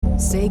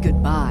Say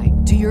goodbye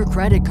to your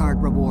credit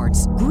card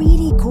rewards.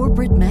 Greedy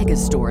corporate mega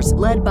stores,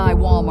 led by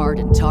Walmart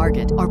and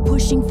Target, are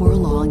pushing for a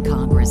law in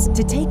Congress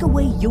to take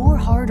away your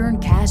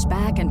hard-earned cash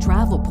back and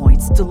travel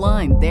points to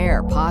line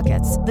their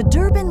pockets. The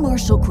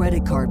Durbin-Marshall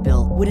credit card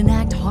bill would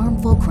enact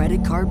harmful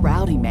credit card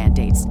routing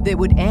mandates that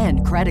would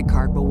end credit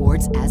card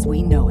rewards as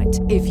we know it.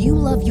 If you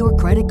love your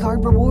credit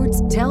card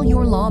rewards, tell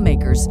your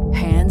lawmakers,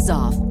 hands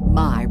off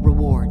my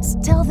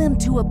rewards. Tell them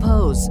to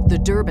oppose the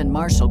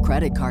Durbin-Marshall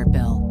credit card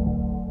bill.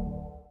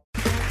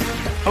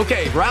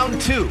 Okay,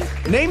 round two.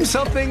 Name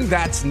something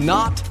that's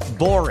not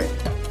boring.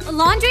 A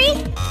laundry?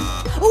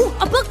 Ooh,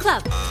 a book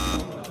club.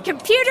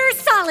 Computer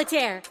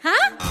solitaire,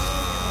 huh?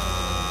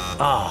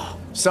 Ah,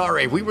 oh,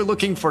 sorry, we were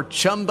looking for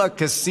Chumba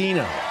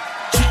Casino.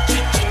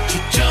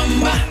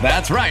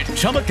 That's right,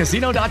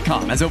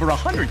 ChumbaCasino.com has over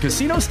 100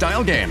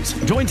 casino-style games.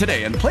 Join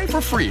today and play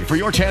for free for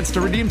your chance to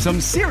redeem some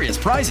serious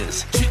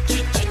prizes.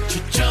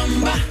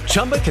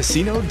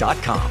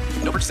 ChumbaCasino.com.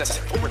 No purchase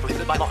necessary. Void where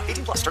prohibited by law.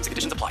 18+ terms and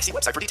conditions apply. See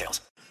website for details.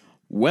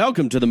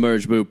 Welcome to the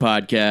Merge Boot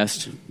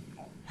Podcast.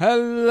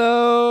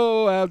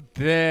 Hello out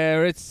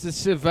there. It's the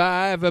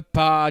Survivor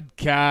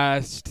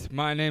Podcast.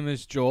 My name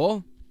is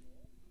Joel.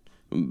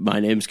 My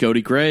name's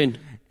Cody Crane.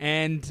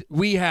 And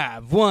we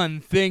have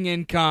one thing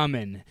in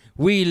common.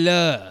 We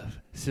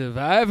love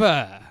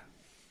Survivor.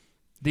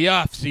 The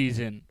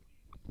off-season.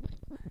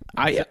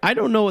 I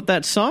don't know what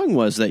that song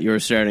was that you were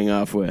starting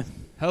off with.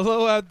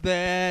 Hello out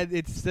there.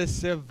 It's the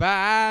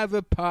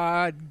Survivor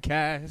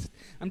Podcast.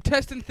 I'm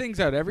testing things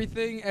out. Every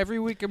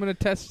week I'm going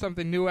to test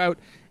something new out,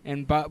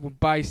 and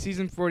by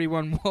season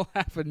 41 we'll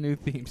have a new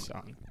theme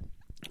song.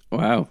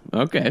 Wow.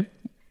 Okay.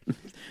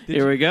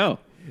 Here we go.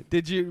 Do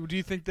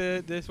you think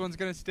this one's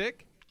going to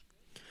stick?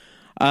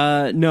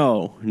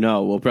 No.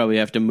 We'll probably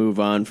have to move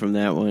on from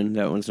that one.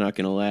 That one's not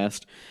going to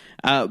last.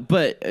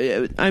 But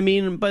I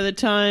mean, by the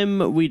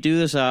time we do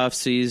this off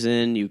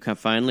season, you can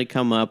finally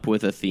come up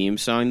with a theme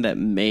song that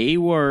may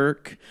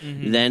work.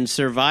 Mm-hmm. Then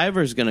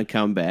Survivor's going to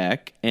come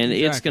back, and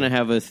It's going to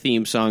have a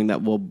theme song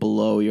that will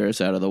blow yours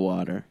out of the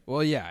water.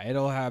 Well, yeah,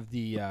 it'll have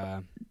the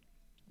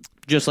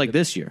just like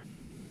this year.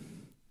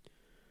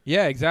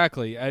 Yeah,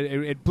 exactly.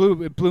 It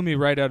blew me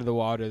right out of the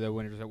water. The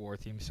Winners at War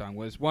theme song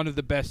was one of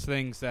the best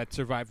things that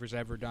Survivor's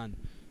ever done,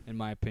 in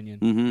my opinion.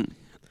 Mm-hmm.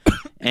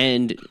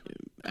 And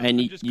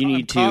you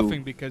need to. I'm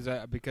coughing because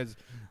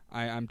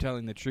I'm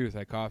telling the truth.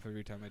 I cough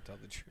every time I tell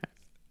the truth.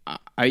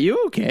 Are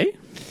you okay?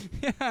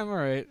 Yeah, I'm all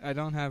right. I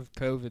don't have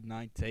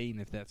COVID-19.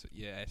 If that's what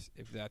you're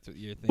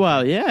thinking.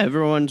 Well, yeah,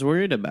 everyone's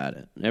worried about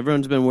it.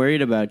 Everyone's been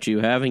worried about you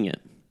having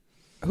it.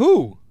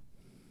 Who?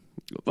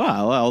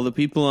 Well, all the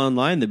people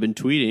online, they've been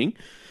tweeting,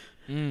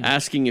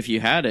 asking if you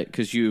had it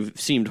because you've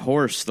seemed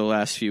hoarse the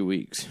last few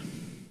weeks.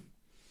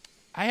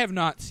 I have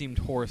not seemed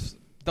hoarse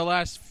the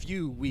last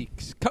few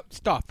weeks.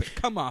 Stop it.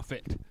 Come off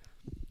it.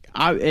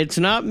 It's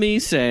not me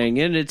saying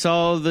it. It's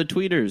all the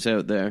tweeters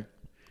out there.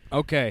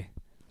 Okay.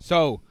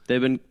 So they've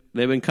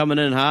been coming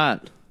in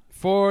hot.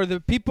 For the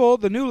people,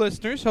 the new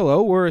listeners,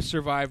 hello. We're a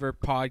Survivor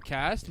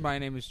podcast. My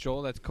name is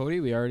Joel. That's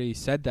Cody. We already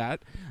said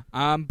that.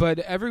 But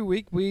every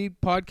week we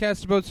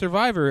podcast about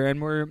Survivor,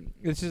 and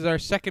this is our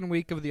second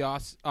week of the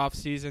off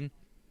season.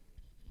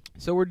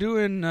 So we're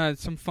doing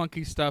some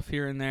funky stuff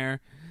here and there.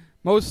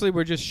 Mostly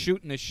we're just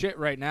shooting the shit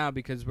right now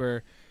because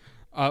we're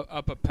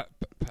up a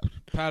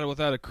paddle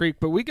without a creek.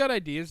 But we got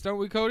ideas, don't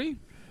we, Cody?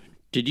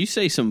 Did you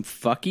say some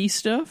fucky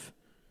stuff?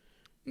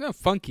 No,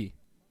 funky.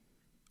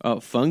 Oh,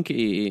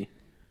 funky.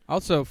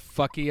 Also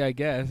fucky, I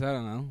guess. I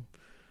don't know.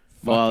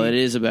 Fucky. Well, it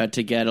is about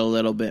to get a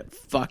little bit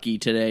fucky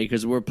today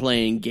because we're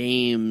playing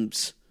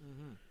games.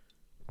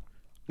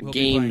 Mm-hmm.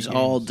 Games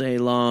all day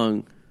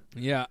long.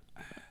 Yeah.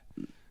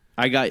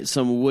 I got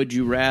some Would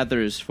You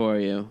Rathers for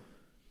you.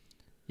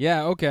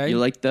 Yeah, okay. You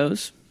like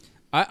those?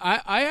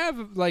 I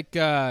have, like,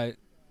 the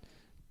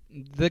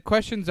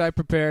questions I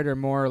prepared are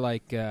more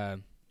like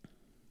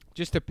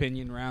just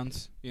opinion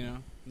rounds, you know?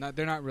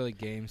 They're not really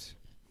games.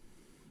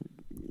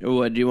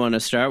 What, do you want to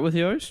start with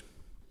yours?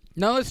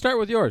 No, let's start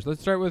with yours. Let's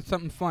start with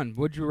something fun.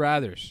 Would you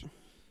rathers?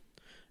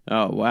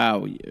 Oh,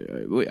 wow.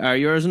 Are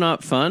yours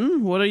not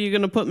fun? What are you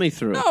going to put me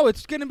through? No,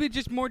 it's going to be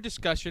just more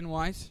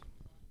discussion-wise.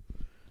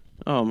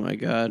 Oh, my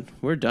God.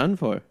 We're done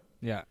for.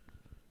 Yeah.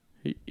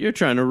 You're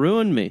trying to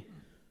ruin me.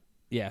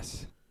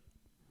 Yes.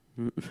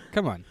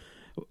 Come on.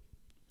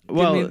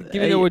 Well,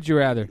 give me the would you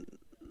rather.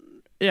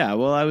 Yeah,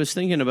 well, I was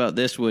thinking about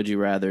this would you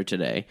rather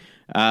today.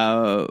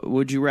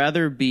 Would you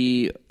rather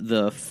be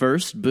the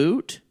first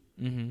boot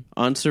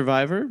on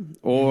Survivor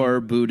or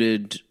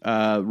booted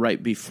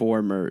right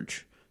before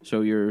merge?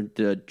 So you're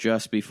the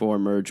just before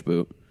merge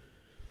boot.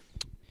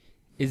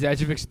 Is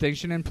Edge of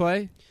Extinction in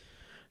play?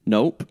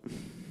 Nope.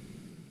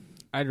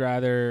 I'd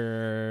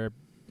rather...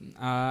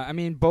 I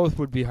mean, both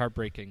would be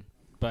heartbreaking,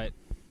 but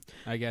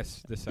I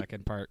guess the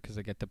second part because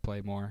I get to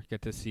play more,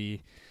 get to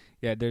see.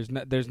 Yeah, there's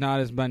not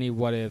as many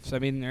what ifs. I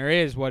mean, there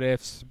is what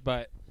ifs,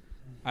 but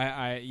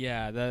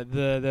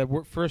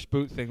the first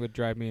boot thing would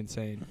drive me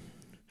insane.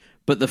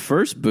 But the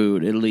first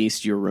boot, at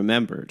least you're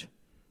remembered.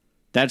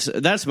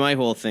 That's my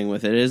whole thing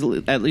with it. Is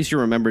at least you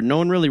remember. No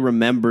one really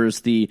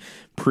remembers the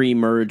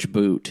pre-merge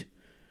boot,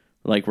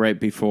 like right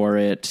before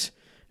it.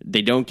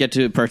 They don't get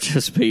to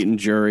participate in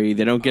jury.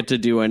 They don't get to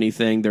do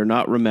anything. They're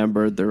not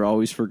remembered. They're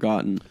always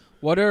forgotten.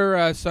 What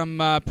are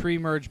some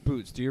pre-merge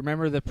boots? Do you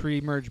remember the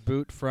pre-merge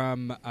boot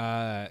from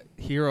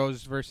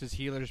Heroes versus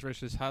Healers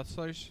versus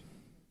Hustlers?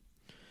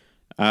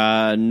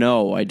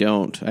 No, I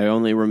don't. I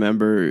only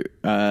remember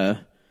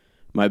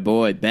my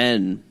boy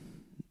Ben.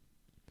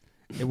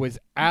 It was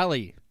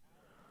Allie.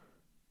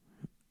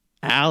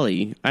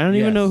 Allie? I don't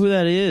even know who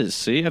that is.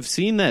 See, I've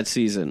seen that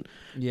season.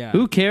 Yeah.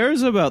 Who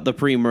cares about the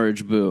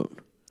pre-merge boot?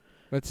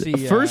 Let's see.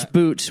 First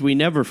boots we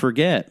never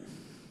forget.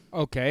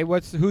 Okay,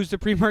 who's the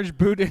pre-merge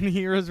boot in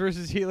Heroes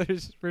versus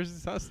Healers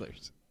versus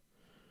Hustlers?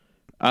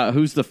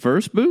 Who's the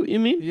first boot, you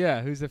mean?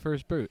 Yeah, who's the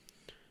first boot?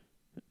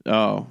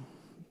 Oh.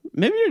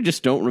 Maybe I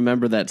just don't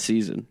remember that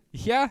season.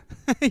 Yeah,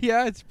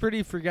 yeah, it's a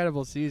pretty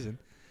forgettable season.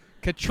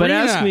 Katrina.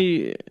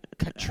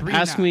 But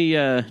ask me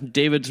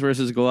Davids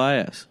versus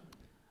Goliath.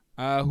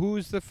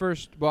 Who's the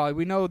first? Well,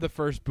 we know the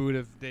first boot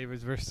of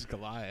Davids versus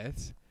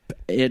Goliath.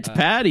 It's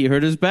Pat. He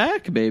hurt his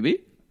back,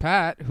 baby.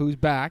 Pat, whose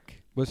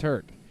back was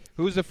hurt.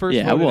 Who's the first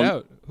voted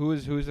out?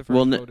 Who's the first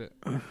voted?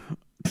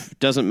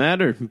 Doesn't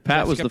matter.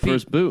 Pat was the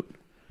first boot.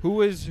 Who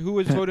was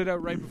voted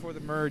out right before the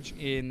merge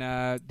in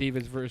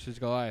Davids versus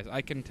Goliath?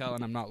 I can tell,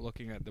 and I'm not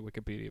looking at the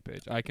Wikipedia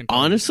page. I can tell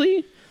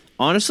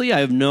honestly, I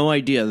have no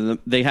idea.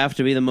 They have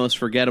to be the most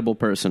forgettable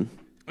person.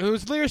 It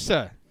was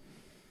Lyrsa.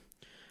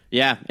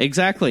 Yeah,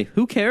 exactly.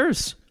 Who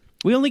cares?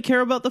 We only care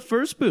about the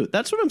first boot.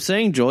 That's what I'm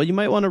saying, Joel. You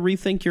might want to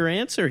rethink your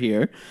answer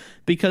here,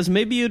 because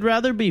maybe you'd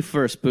rather be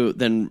first boot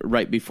than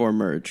right before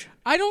merge.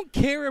 I don't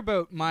care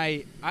about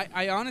my...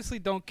 I honestly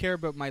don't care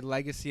about my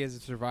legacy as a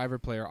Survivor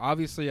player.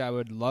 Obviously, I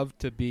would love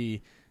to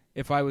be...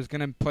 If I was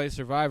going to play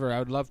Survivor, I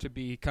would love to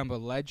become a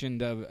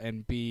legend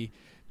and be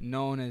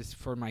known as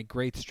for my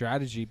great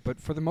strategy.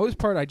 But for the most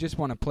part, I just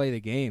want to play the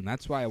game.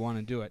 That's why I want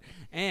to do it.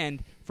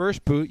 And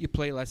first boot, you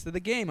play less of the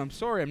game. I'm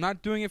sorry, I'm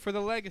not doing it for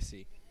the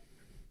legacy.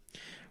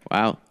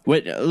 Wow.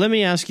 Wait, let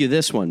me ask you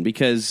this one,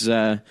 because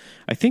I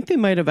think they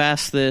might have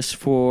asked this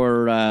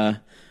for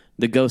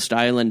the Ghost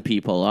Island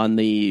people on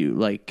the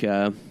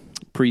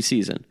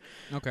preseason.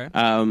 Okay.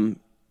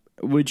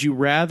 Would you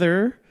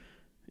rather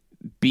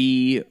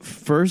be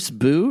first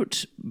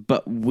boot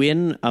but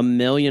win $1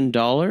 million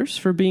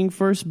for being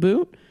first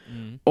boot,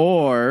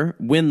 or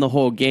win the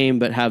whole game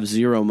but have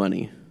zero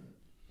money?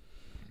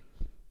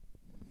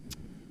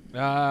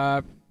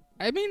 I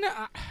mean,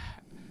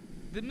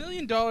 the $1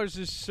 million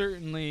is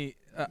certainly.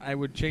 I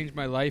would change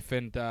my life,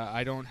 and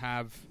I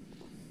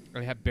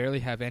barely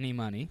have any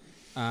money.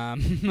 So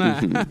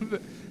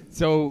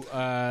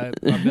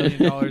 $1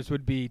 million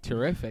would be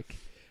terrific,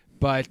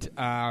 but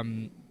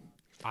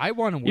I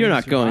want to win. You're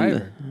not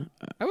Survivor. going.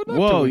 I would love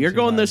Whoa, to win you're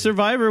going the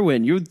Survivor. Survivor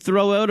win. You'd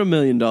throw out $1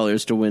 million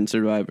to win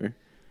Survivor.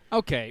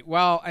 Okay,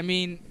 well, I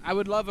mean, I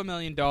would love $1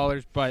 million,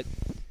 but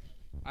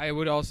I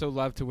would also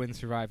love to win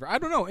Survivor. I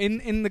don't know.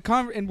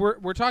 And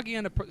we're talking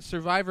on a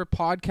Survivor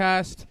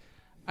podcast.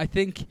 I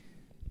think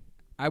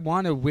I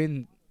want to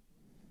win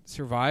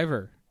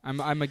Survivor.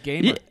 I'm a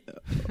gamer. Yeah.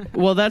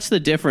 Well, that's the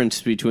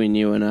difference between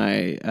you and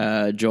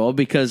I, Joel,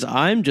 because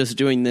I'm just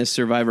doing this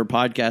Survivor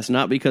podcast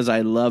not because I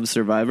love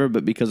Survivor,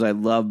 but because I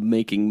love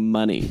making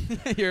money.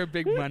 You're a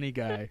big money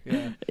guy.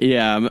 Yeah.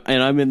 Yeah,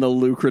 and I'm in the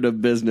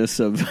lucrative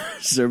business of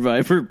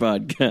Survivor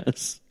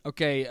podcasts.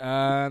 Okay,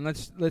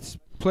 let's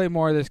play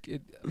more of this.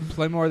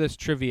 Play more of this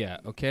trivia.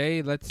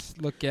 Okay, let's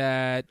look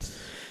at.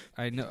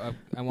 I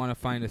want to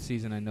find a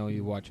season I know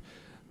you watch.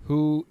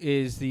 Who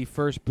is the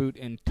first boot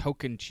in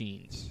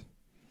Tocantins?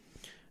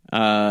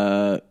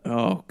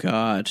 Oh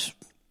God,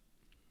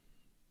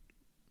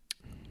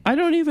 I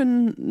don't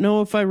even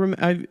know if I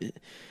remember.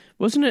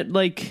 Wasn't it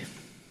like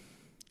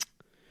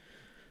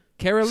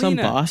Carolina? Some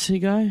bossy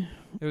guy?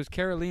 It was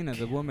Carolina,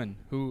 the woman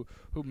who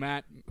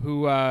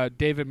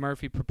David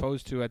Murphy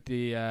proposed to at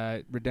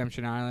the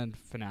Redemption Island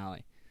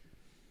finale.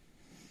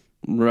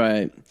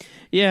 Right.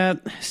 Yeah.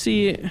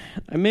 See,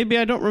 maybe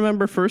I don't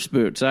remember first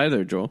boots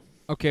either, Joel.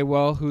 Okay.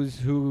 Well,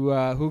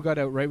 who got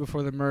out right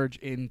before the merge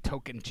in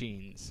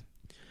Tocantins?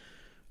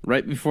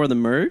 Right before the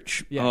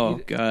merge? Yeah. Oh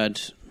God,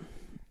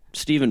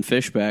 Stephen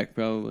Fishback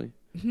probably.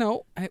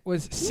 No, it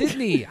was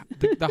Sydney,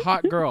 the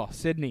hot girl,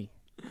 Sydney.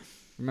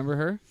 Remember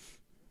her?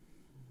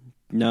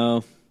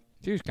 No.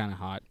 She was kind of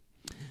hot.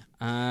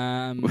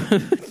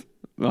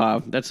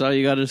 Wow, that's all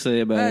you got to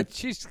say about it.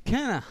 She's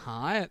kind of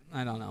hot.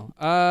 I don't know.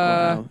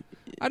 Wow.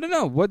 I don't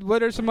know.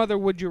 What are some other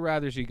would you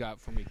rathers you got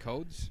for me,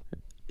 Codes?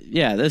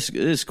 Yeah,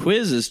 this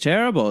quiz is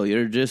terrible.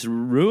 You're just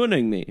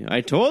ruining me.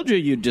 I told you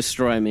you'd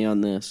destroy me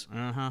on this.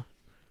 Uh-huh.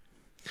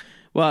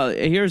 Well,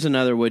 here's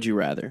another would you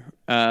rather.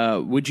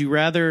 Would you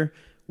rather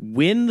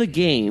win the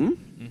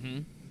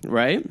game,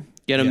 right?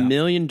 Get $1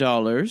 million,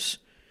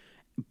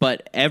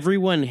 but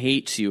everyone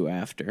hates you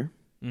after.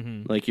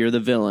 Like you're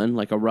the villain,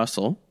 like a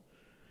Russell.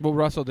 Well,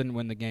 Russell didn't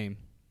win the game,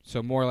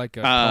 so more like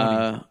a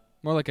Tony.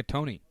 More like a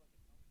Tony.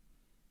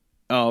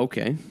 Oh,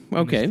 okay.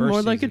 Okay,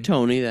 more like a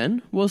Tony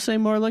then. We'll say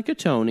more like a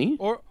Tony.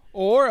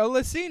 Or a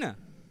Lucina.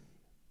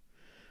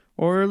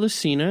 Or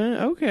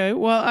Lucina. Okay.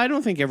 Well, I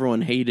don't think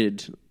everyone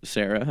hated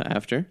Sarah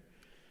after.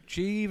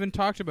 She even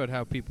talked about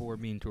how people were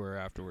mean to her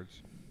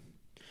afterwards.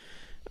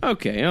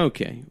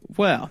 Okay.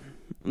 Well,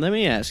 let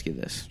me ask you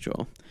this,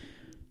 Joel.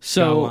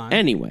 So,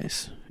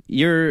 anyways,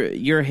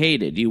 you're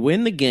hated. You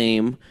win the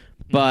game,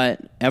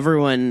 but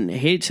everyone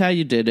hates how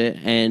you did it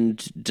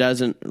and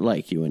doesn't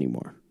like you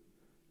anymore.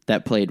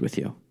 That played with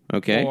you.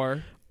 Okay?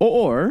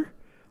 Or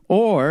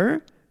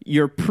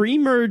you're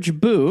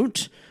pre-merge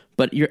boot,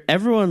 but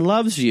everyone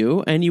loves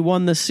you and you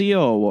won the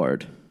CO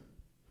award.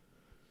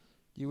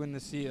 You win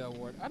the CO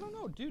award. I don't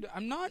know, dude.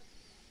 I'm not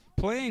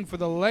playing for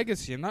the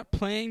legacy. I'm not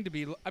playing to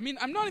be...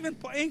 I'm not even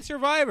playing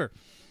Survivor.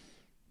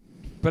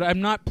 But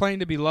I'm not playing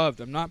to be loved.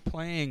 I'm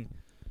playing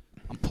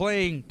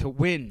to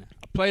win.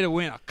 I play to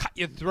win. I'll cut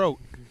your throat.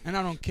 And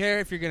I don't care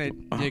if you're gonna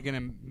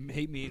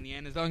hate me in the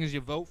end as long as you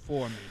vote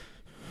for me.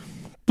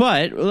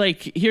 But,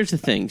 like, here's the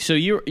thing. So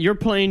you're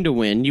playing to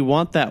win. You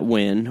want that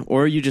win,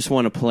 or you just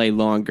want to play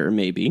longer,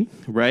 maybe,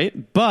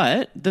 right?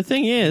 But the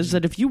thing is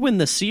that if you win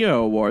the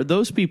CO award,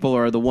 those people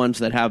are the ones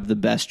that have the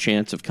best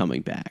chance of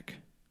coming back.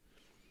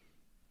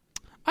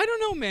 I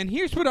don't know, man.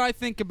 Here's what I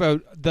think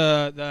about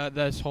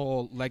this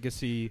whole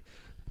legacy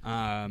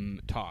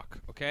talk,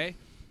 okay?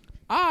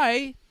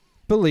 I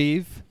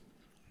believe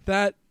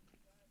that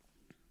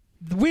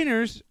the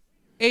winners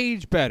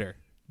age better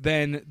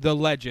than the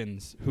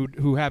legends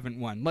who haven't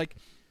won. Like,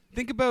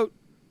 think about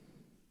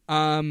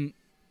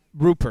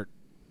Rupert,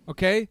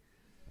 okay?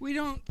 We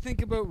don't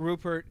think about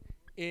Rupert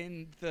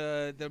in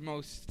the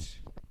most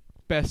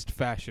best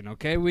fashion,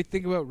 okay? We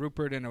think about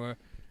Rupert in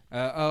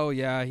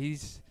a,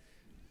 he's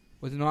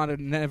was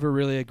never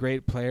really a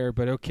great player,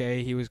 but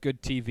okay, he was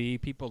good TV.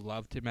 People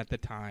loved him at the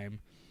time.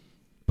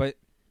 But,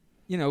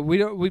 you know,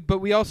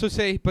 we also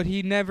say, but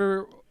he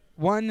never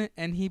won,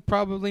 and he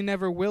probably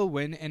never will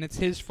win, and it's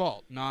his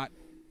fault, not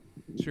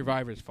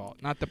Survivor's fault,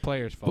 not the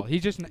player's fault.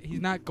 He's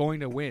not going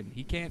to win.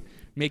 He can't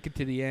make it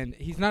to the end.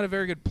 He's not a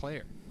very good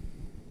player.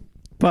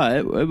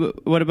 But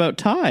what about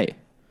Ty?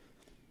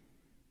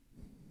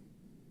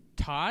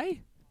 Ty?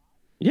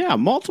 Yeah,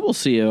 multiple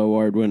CO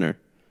award winner.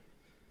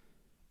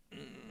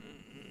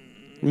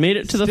 Made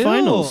it to the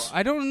finals.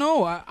 I don't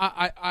know.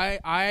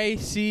 I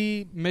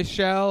see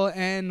Michelle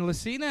and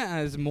Lucina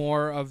as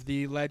more of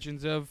the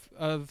legends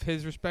of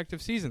his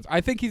respective seasons. I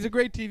think he's a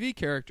great TV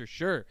character,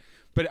 sure.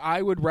 But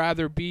I would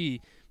rather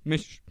be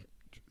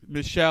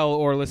Michelle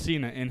or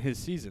Lucina in his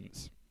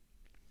seasons.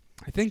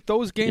 I think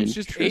those games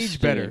just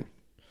age better.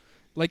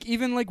 Like,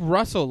 even like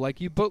Russell. Like,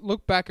 you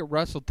look back at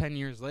Russell 10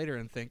 years later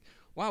and think,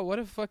 wow, what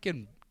a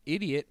fucking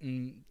idiot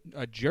and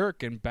a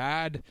jerk and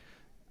bad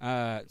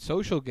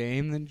social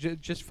game, then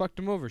just fucked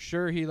him over.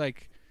 Sure, he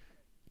like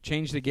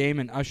changed the game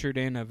and ushered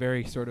in a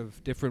very sort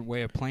of different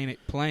way of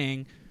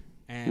playing,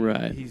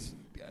 and he's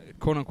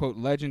quote unquote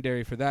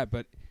legendary for that.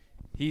 But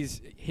he's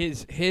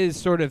his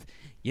sort of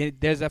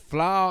there's a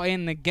flaw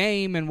in the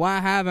game, and why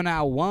haven't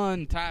I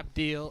won type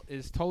deal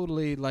is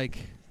totally like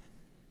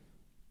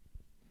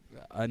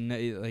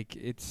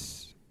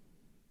it's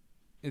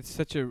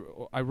such a.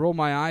 I roll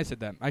my eyes at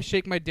that. I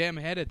shake my damn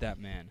head at that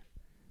man.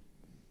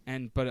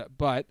 And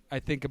but I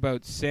think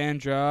about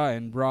Sandra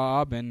and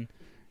Rob and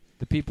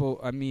the people.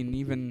 I mean,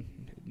 even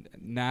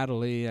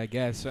Natalie. I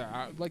guess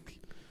like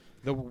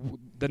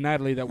the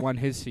Natalie that won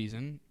his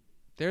season.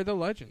 They're the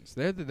legends.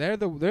 They're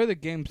the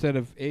games that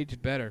have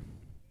aged better.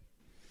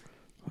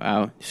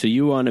 Wow. So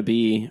you want to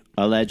be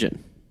a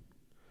legend?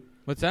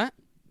 What's that?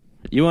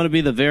 You want to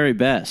be the very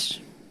best.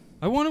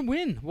 I want to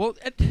win. Well,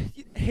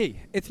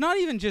 hey, it's not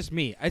even just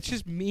me. It's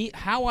just me.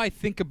 How I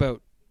think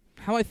about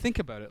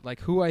it,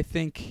 like who I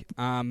think is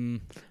gonna...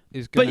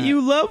 But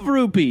you love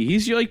Rupee.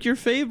 He's like your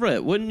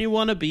favorite. Wouldn't you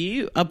want to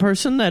be a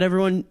person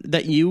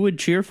that you would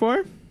cheer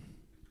for?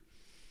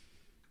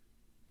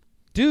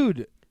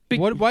 Dude,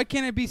 why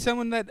can't it be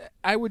someone that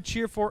I would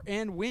cheer for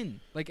and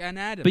win? Like an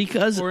Adam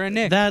or a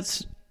Nick?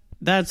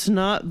 That's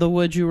not the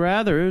would you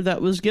rather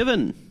that was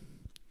given.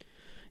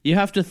 You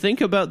have to think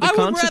about the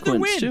consequence, I would rather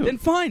win. Too. Then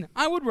fine,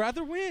 I would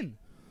rather win.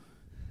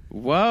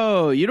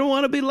 Whoa, you don't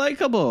want to be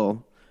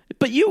likable.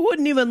 But you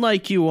wouldn't even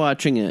like you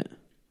watching it.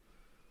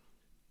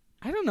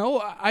 I don't know.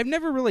 I've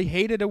never really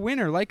hated a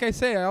winner. Like I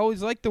say, I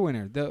always like the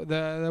winner.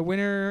 The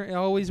winner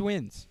always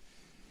wins.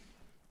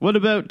 What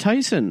about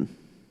Tyson?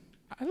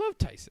 I love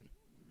Tyson.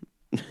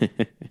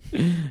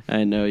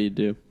 I know you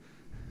do.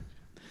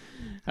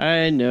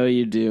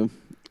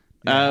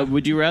 Yeah.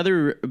 Would you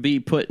rather be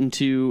put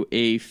into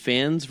a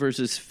fans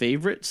versus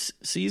favorites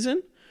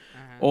season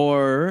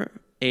or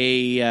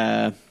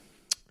a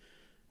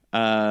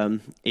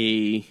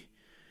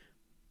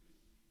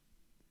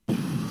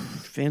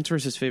fans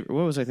versus favorite?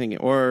 What was I thinking?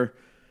 Or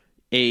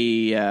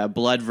a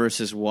blood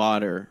versus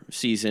water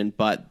season,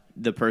 but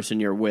the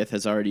person you're with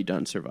has already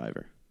done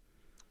Survivor.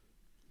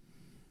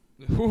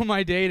 Who am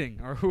I dating?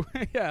 Or who?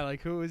 Yeah,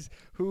 like who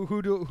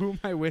am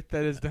I with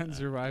that has done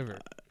Survivor?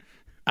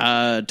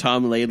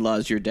 Tom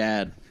Laidlaw's your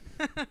dad.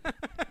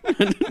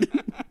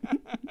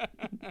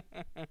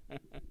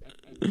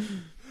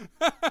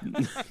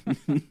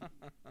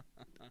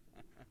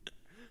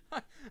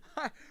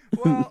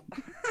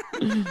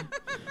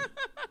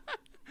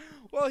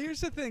 Well,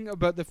 here's the thing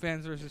about the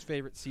fans versus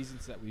favorite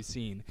seasons that we've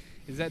seen,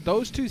 is that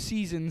those 2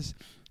 seasons,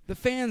 the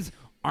fans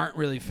aren't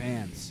really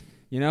fans.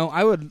 You know,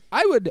 I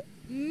would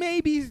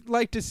maybe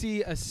like to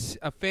see a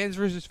fans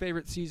versus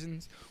favorite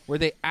seasons where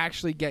they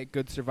actually get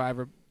good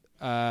Survivor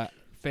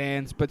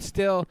fans, but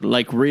still...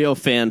 Like real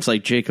fans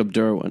like Jacob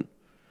Derwin.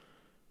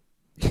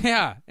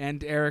 Yeah,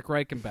 and Eric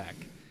Reichenbach.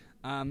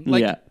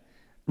 Yeah,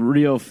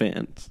 real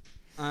fans.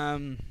 I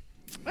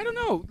don't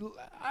know.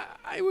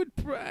 I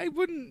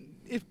wouldn't...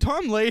 If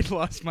Tom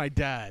Laidlaw's my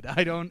dad,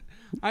 I don't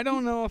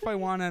know if I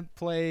want to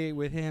play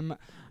with him.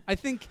 I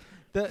think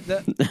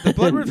the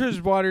Blood Rivers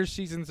Water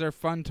seasons are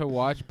fun to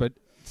watch, but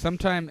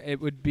sometimes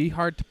it would be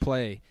hard to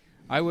play.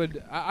 I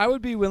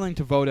would be willing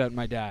to vote out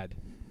my dad,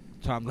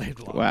 Tom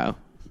Laidlaw. Wow.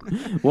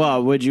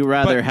 Well, would you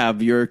rather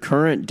have your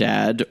current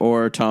dad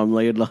or Tom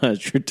Laidlaw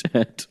as your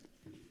dad?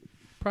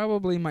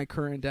 Probably my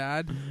current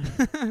dad.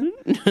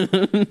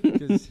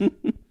 'Cause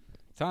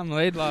Tom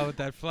Laidlaw with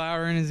that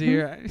flower in his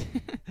ear.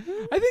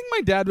 I think my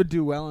dad would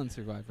do well in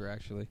Survivor,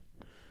 actually.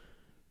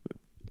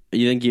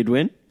 You think you'd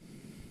win?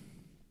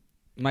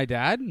 My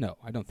dad? No,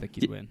 I don't think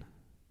he'd win.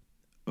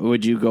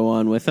 Would you go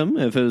on with him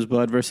if it was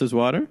Blood versus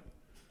Water?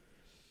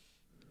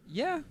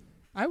 Yeah,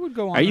 I would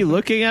go on. Are you with him.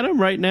 looking at him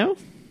right now?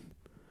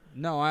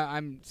 No,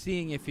 I'm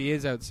seeing if he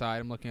is outside.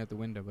 I'm looking out the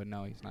window, but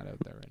no, he's not out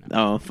there right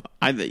now. Oh,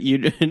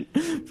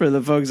 for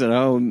the folks at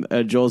home,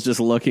 Joel's just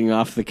looking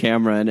off the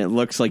camera, and it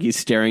looks like he's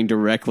staring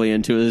directly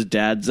into his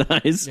dad's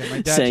eyes, Yeah, my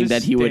dad's saying just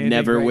that he would standing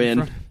never right in win.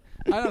 front-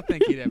 I don't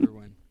think he'd ever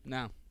win.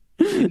 No,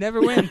 he'd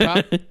never win,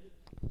 Pop. You're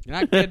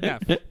not good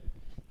enough.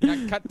 You're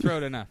not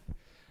cutthroat enough.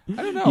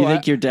 I don't know. You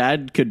think your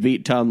dad could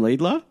beat Tom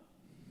Laidlaw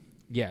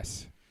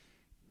Yes.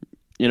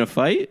 in a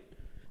fight?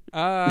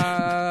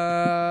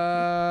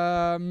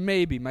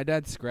 Maybe. My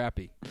dad's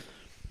scrappy.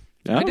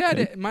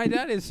 Okay. My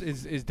dad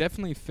is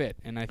definitely fit,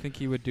 and I think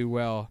he would do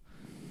well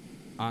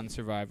on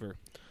Survivor.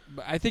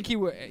 But I think he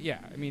would. Yeah,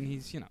 I mean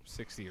he's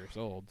 60 years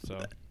old,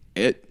 so.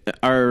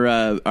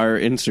 Our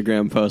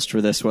Instagram post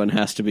for this one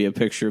has to be a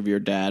picture of your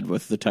dad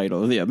with the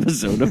title of the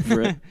episode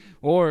over it,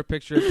 Or a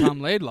picture of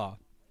Tom Laidlaw.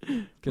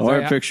 or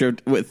a picture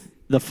with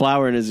the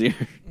flower in his ear.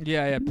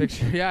 Yeah,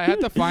 picture. Yeah, I had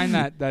to find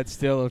that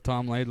still of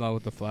Tom Laidlaw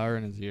with the flower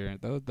in his ear.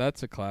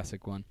 That's a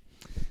classic one.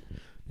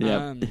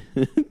 Yeah.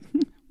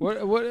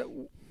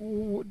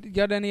 What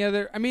got any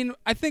other? I mean,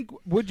 I think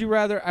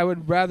I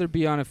would rather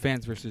be on a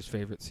fans versus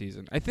favorite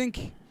season. I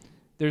think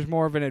there's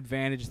more of an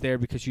advantage there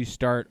because you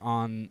start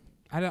on.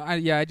 I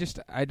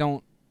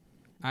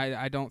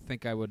don't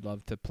think I would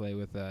love to play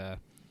with a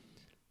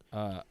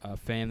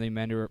family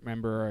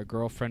member or a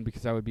girlfriend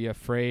because I would be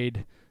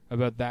afraid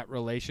about that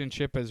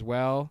relationship as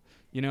well.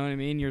 You know what I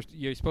mean?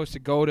 You're supposed to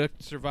go to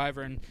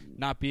Survivor and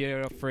not be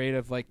afraid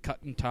of like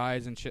cutting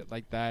ties and shit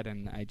like that,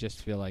 and I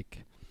just feel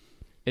like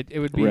it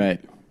would be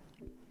Right.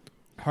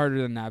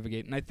 harder to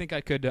navigate. And I think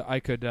I could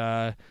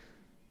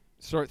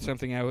sort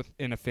something out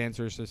in a fans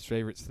versus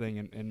favorites thing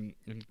and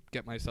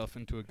get myself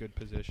into a good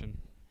position.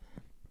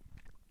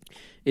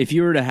 If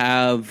you were to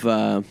have,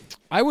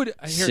 I would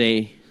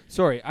say...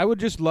 Sorry, I would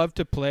just love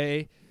to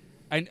play.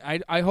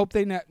 I hope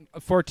they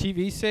for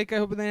TV's sake. I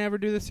hope they never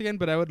do this again.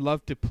 But I would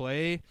love to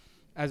play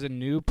as a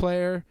new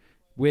player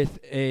with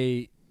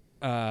a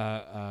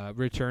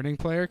returning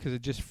player because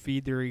it just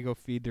feed their ego.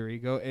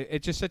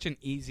 It's just such an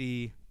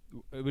easy.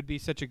 It would be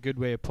such a good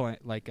way of playing.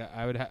 Like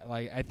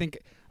I think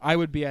I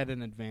would be at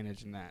an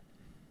advantage in that.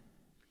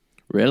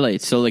 Really?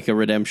 It's so like a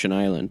Redemption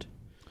Island.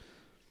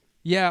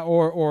 Yeah,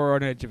 or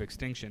on Edge of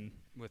Extinction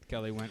with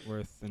Kelly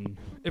Wentworth, and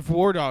if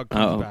War Dog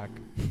comes back.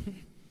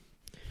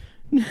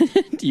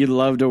 You'd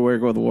love to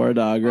work with War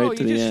Dog right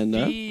to the end,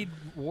 huh? feed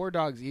War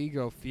Dog's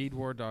ego,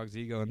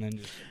 and then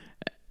just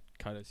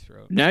cut his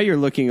throat. Now you're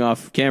looking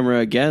off camera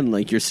again,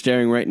 like you're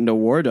staring right into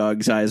War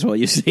Dog's eyes while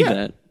you say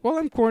that. Well,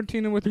 I'm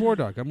quarantining with War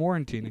Dog. I'm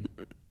warrantining.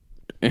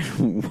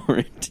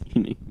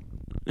 Warrantining.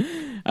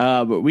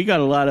 But we got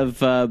a lot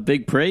of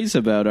big praise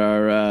about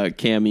our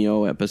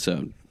cameo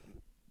episode.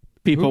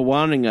 People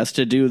wanting us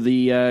to do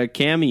the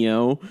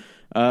cameo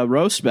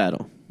roast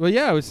battle. Well,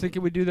 yeah, I was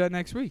thinking we'd do that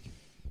next week.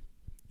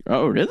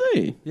 Oh,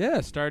 really?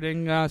 Yeah,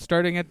 starting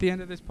at the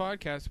end of this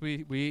podcast,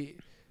 we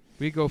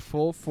go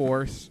full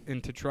force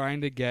into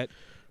trying to get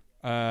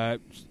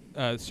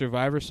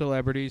Survivor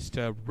celebrities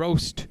to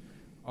roast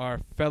our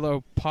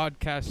fellow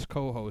podcast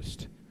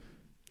co-host.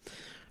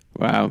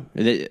 Wow.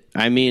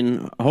 I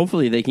mean,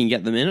 hopefully they can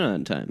get them in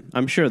on time.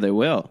 I'm sure they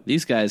will.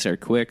 These guys are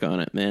quick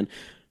on it, man.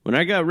 When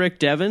I got Rick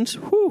Devens,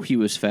 he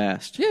was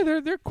fast. Yeah,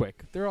 they're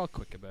quick. They're all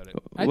quick about it.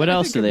 What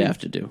else do they have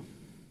to do?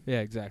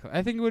 Yeah, exactly.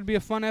 I think it would be a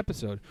fun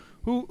episode.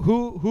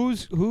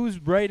 Who's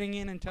writing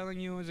in and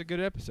telling you it was a good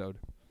episode?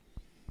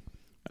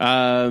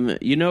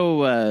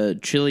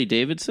 Chili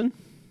Davidson?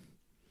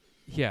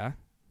 Yeah.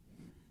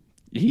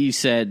 He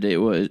said it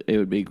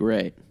would be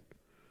great.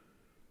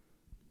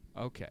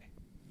 Okay.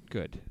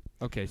 Good.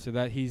 Okay, so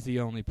that he's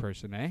the only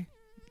person, eh?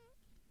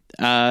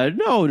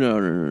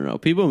 No.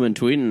 People have been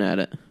tweeting at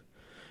it.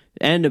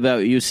 And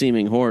about you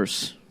seeming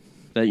hoarse.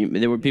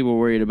 There were people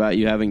worried about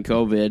you having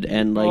COVID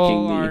and liking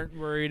People aren't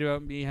worried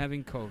about me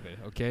having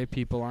COVID, okay?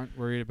 People aren't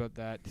worried about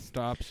that.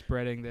 Stop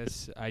spreading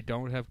this. I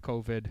don't have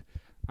COVID.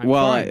 I'm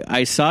fine.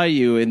 I saw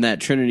you in that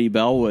Trinity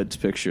Bellwoods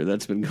picture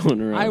that's been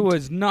going around. I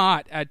was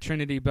not at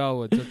Trinity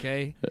Bellwoods,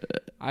 okay?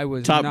 I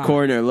was Top not.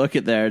 corner, look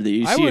at there.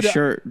 You see a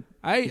shirt.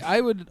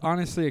 I would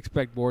honestly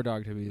expect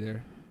Bordog to be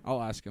there.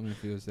 I'll ask him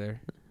if he was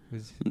there.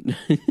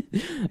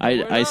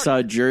 I saw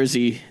a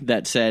jersey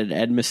that said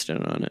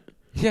Edmiston on it.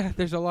 Yeah,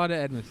 there's a lot of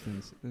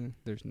Edmonstons.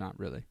 There's not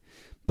really.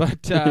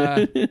 But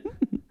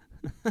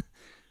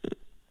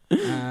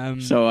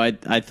so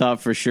I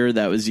thought for sure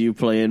that was you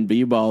playing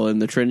b-ball in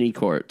the Trinity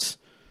courts.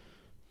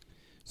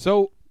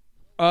 So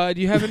do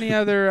you have any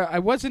other... I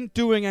wasn't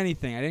doing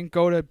anything. I didn't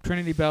go to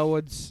Trinity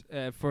Bellwoods.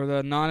 For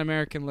the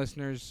non-American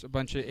listeners, a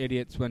bunch of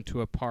idiots went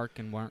to a park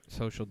and weren't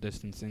social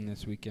distancing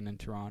this weekend in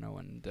Toronto,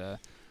 and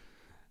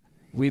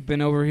we've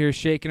been over here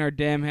shaking our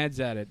damn heads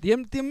at it. The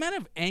amount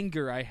of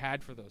anger I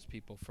had for those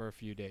people for a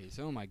few days.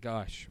 Oh my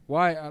gosh!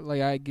 Why?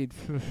 I get.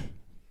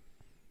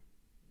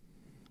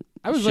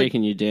 I was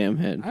shaking your damn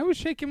head. I was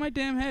shaking my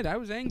damn head. I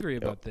was angry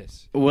about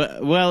this.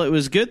 Well, it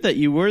was good that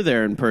you were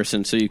there in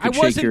person, so you could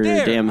shake your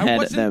damn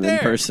head at them in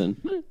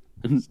person.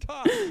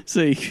 Stop.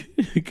 So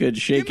you could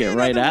shake it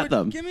right at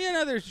them. Give me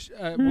another.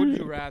 Would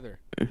you rather?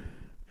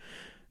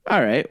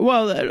 All right.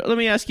 Well, let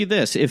me ask you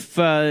this: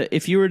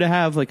 if you were to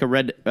have like a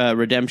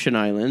Redemption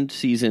Island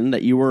season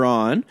that you were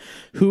on,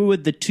 who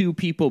would the two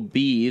people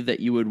be that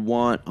you would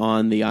want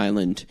on the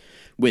island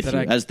with you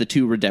as the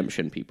two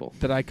redemption people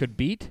that I could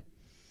beat?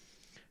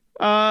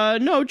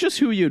 No, just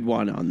who you'd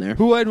want on there.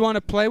 Who I'd want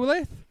to play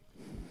with?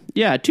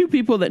 Yeah, two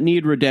people that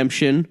need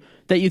redemption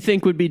that you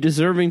think would be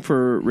deserving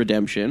for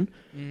redemption,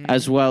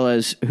 as well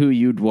as who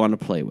you'd want to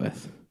play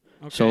with.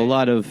 Okay. So a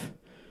lot of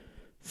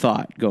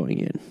thought going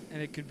in.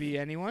 And it could be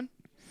anyone?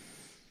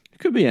 It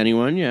could be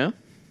anyone, yeah.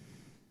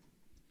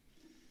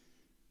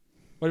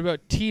 What about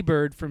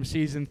T-Bird from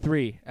Season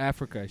 3,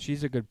 Africa?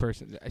 She's a good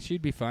person.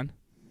 She'd be fun.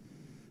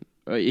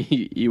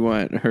 You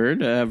want her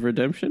to have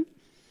redemption?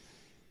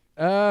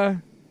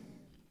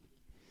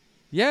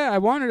 Yeah, I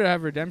want her to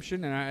have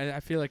redemption, and I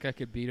feel like I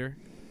could beat her.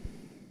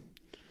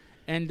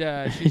 And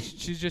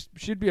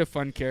she'd be a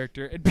fun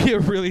character. It'd be a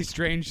really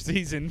strange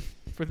season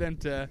for them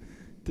to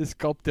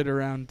sculpt it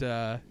around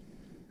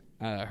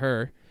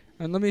her.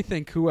 And let me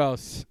think, who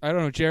else? I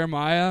don't know,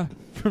 Jeremiah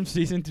from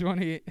season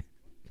 28.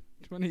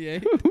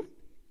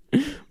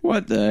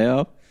 What the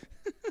hell?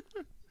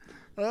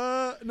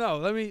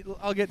 No,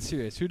 I'll get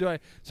serious.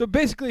 So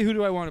basically, who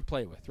do I want to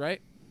play with,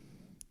 right?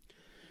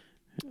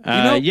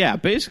 Yeah,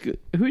 basically,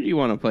 who do you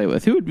want to play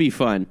with? Who would be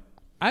fun?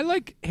 I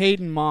like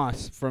Hayden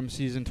Moss from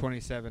season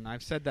 27.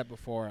 I've said that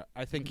before.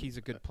 I think he's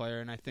a good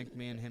player, and I think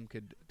me and him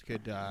could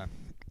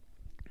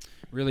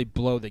really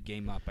blow the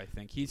game up. I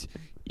think he's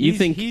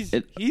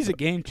a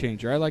game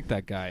changer. I like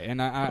that guy,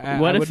 and I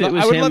would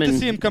love to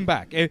see him come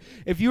back.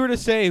 If you were to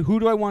say who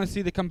do I want to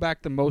see to come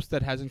back the most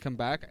that hasn't come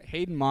back,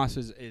 Hayden Moss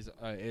is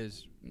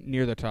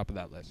near the top of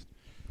that list.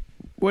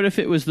 What if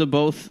it was the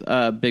both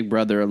Big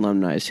Brother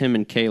alumni, him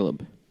and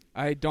Caleb?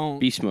 I don't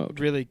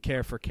really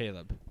care for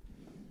Caleb.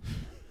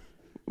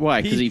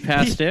 Why? Because he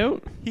passed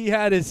out? He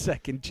had his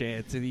second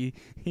chance, and he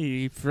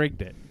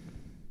frigged it.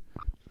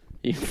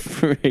 He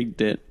frigged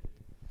it.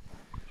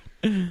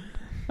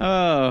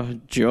 Oh,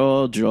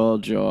 Joel.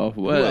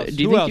 Who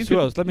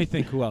else? Let me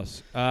think. Who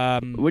else?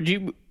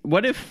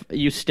 What if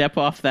you step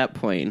off that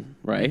plane,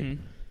 right?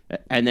 Mm-hmm.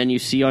 And then you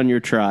see on your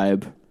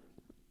tribe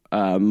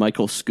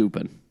Michael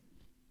Scoopin.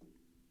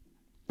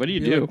 What do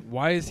you do? Like,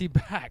 why is he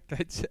back?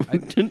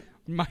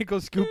 Michael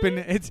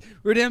Scoopin. It's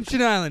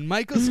Redemption Island.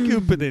 Michael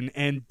Scoopin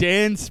and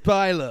Dan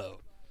Spilo.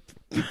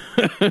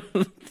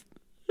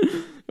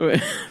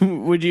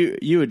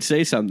 You would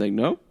say something,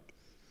 no?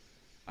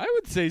 I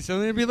would say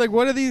something. It'd be like,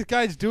 what are these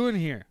guys doing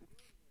here?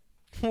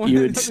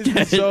 This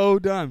is so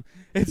dumb.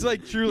 It's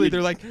like, truly,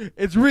 they're like,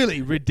 it's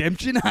really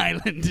Redemption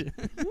Island.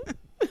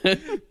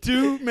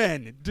 2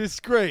 men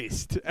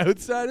disgraced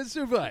outside of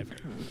Survivor.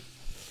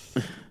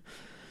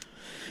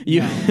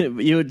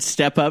 You would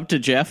step up to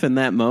Jeff in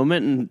that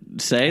moment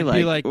and say,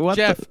 what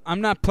Jeff,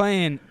 I'm not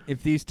playing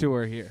if these two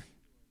are here.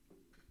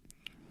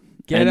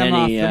 Get him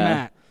off the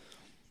mat.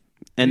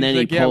 And then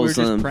he pulls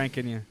them. We're just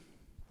pranking you.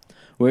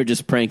 We're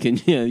just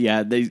pranking you.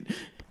 Yeah,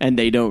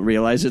 they don't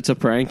realize it's a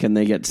prank, and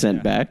they get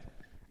sent back.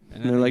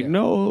 And they're like,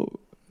 no.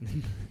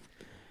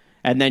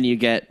 And then you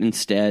get,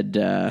 instead,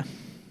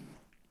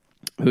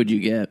 who'd you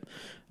get?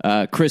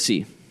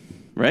 Chrissy,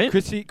 right?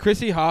 Chrissy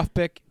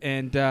Hoffbeck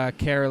and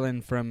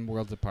Carolyn from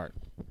Worlds Apart.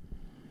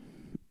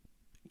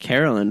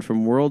 Carolyn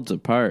from Worlds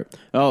Apart.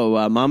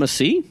 Oh, Mama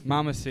C?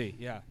 Mama C,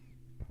 yeah.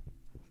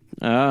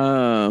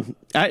 I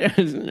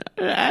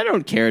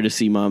don't care to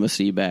see Mama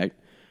C back.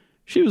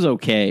 She was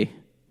okay.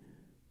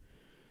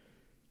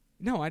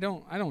 No, I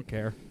don't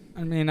care.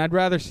 I mean, I'd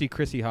rather see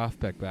Chrissy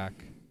Hoffbeck back.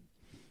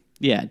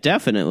 Yeah,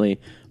 definitely.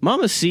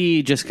 Mama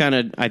C just kind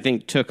of, I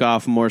think, took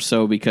off more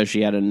so because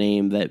she had a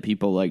name that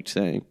people liked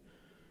saying.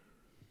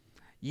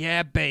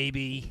 Yeah,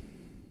 baby.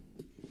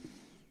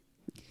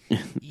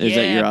 Is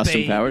that your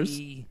Austin baby.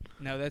 Powers?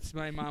 No, that's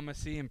my Mama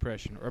C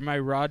impression, or my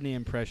Rodney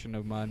impression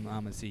of my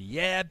Mama C.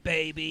 Yeah,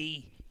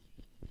 baby.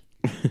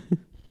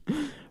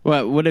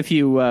 What if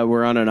you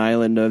were on an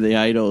island of the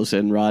idols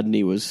and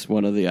Rodney was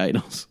one of the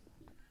idols?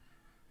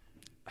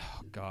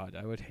 Oh God,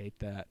 I would hate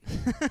that.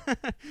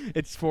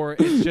 It's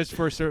just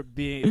for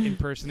being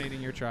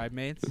impersonating your tribe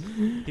mates.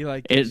 He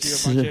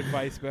gives you a bunch of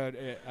advice about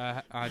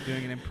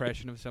doing an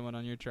impression of someone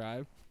on your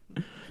tribe.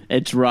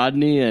 It's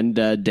Rodney and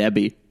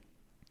Debbie.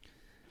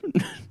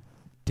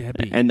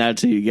 Debbie. And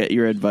that's who you get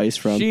your advice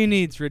from. She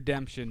needs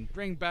redemption.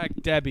 Bring back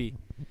Debbie.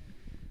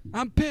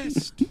 I'm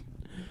pissed.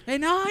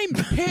 And I'm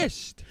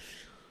pissed.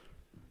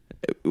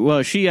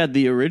 Well, she had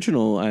the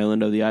original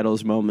Island of the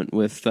Idols moment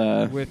with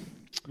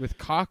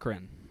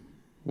Cochran.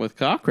 With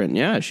Cochran,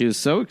 yeah. She was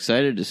so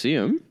excited to see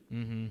him.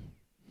 Mm-hmm.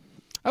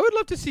 I would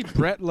love to see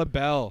Brett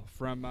LaBelle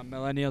from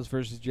Millennials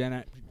versus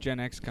Gen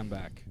X come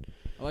back.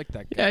 I like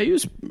that guy. Yeah,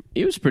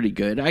 he was pretty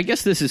good. I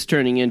guess this is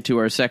turning into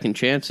our second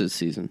chance this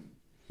season.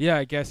 Yeah,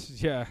 I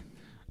guess, yeah.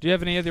 Do you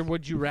have any other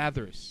would you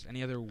rathers?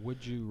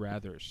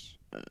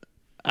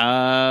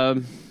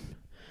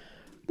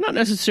 Not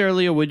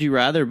necessarily a would you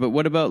rather, but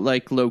what about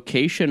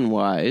location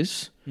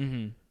wise?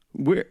 Mm-hmm.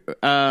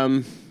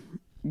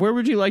 Where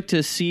would you like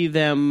to see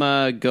them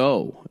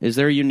go? Is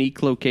there a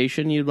unique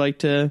location you'd like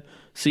to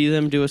see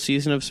them do a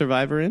season of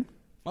Survivor in?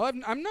 Well,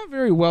 I'm not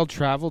very well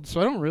traveled, so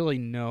I don't really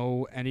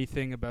know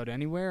anything about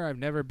anywhere. I've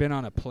never been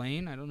on a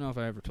plane. I don't know if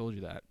I ever told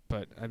you that,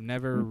 but I've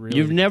never really.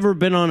 You've never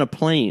been on a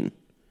plane?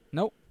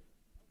 Nope.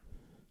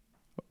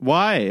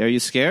 Why? Are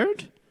you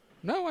scared?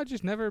 No, I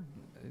just never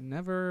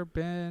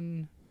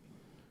been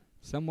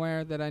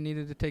somewhere that I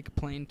needed to take a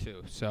plane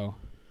to. So.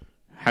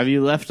 Have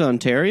you left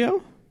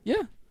Ontario?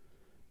 Yeah.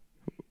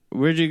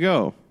 Where'd you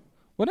go?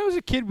 When I was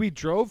a kid, we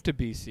drove to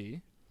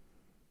BC.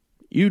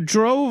 You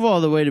drove all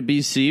the way to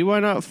BC.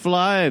 Why not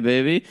fly,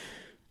 baby?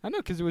 I know,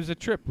 because it was a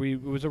trip.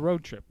 It was a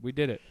road trip. We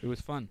did it. It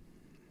was fun.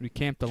 We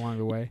camped along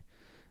the way.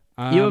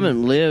 You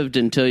haven't lived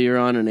until you're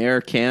on an Air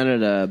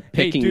Canada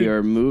picking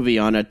your movie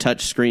on a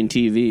touchscreen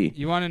TV.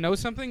 You want to know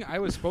something? I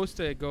was supposed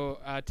to go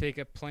take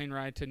a plane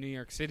ride to New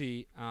York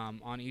City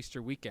on Easter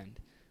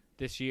weekend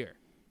this year,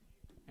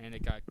 and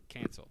it got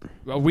canceled.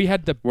 Well, we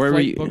had the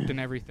flight booked and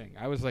everything.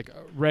 I was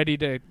ready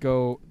to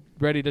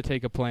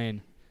take a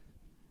plane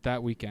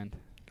that weekend.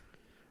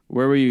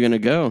 Where were you going to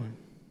go?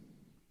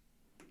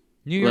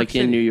 New York City.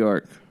 In New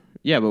York.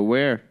 Yeah, but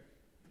where?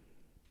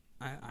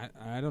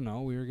 I don't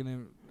know. We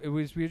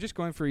were just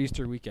going for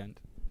Easter weekend.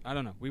 I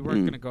don't know. We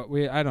weren't going to go.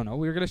 I don't know.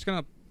 We were just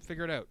going to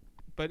figure it out.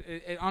 But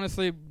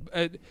honestly,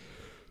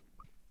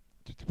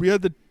 we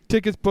had the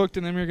tickets booked,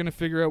 and then we were going to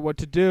figure out what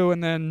to do,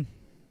 and then,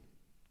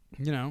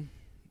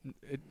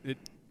 it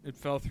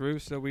fell through,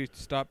 so we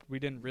stopped. We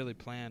didn't really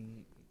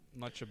plan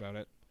much about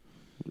it.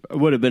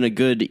 Would have been a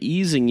good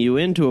easing you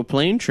into a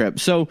plane trip.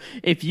 So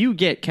if you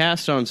get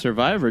cast on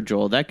Survivor,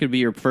 Joel, that could be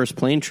your first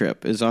plane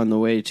trip, is on the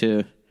way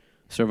to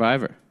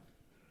Survivor.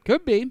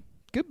 Could be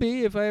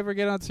if I ever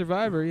get on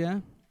Survivor,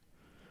 yeah.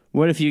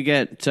 What if you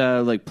get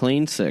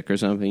plane sick or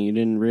something? You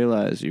didn't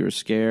realize you were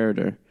scared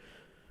or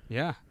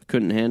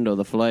couldn't handle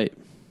the flight.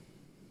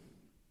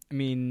 I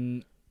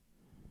mean,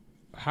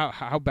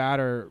 how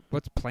bad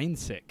what's plane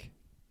sick?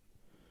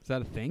 Is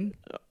that a thing?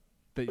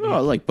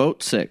 Like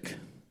boat sick.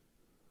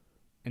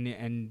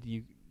 And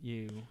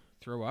you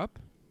throw up?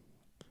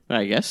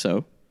 I guess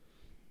so.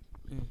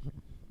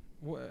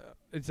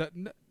 Is that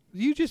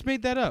you just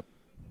made that up?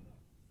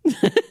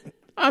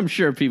 I'm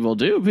sure people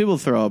do. People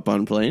throw up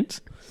on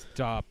planes.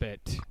 Stop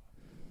it.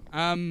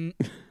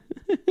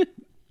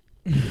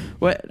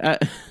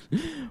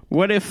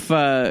 What if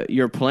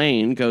your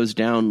plane goes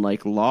down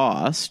like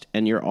Lost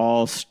and you're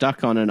all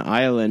stuck on an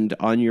island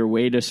on your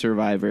way to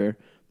Survivor,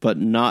 but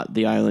not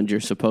the island you're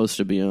supposed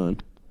to be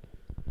on?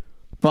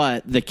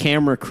 But the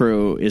camera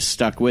crew is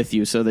stuck with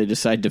you, so they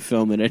decide to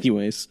film it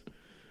anyways.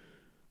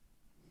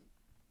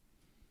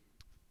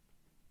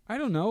 I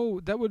don't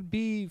know. That would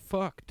be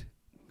fucked.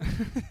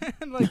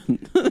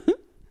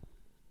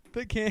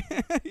 They can't.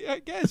 I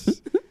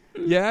guess.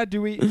 Yeah.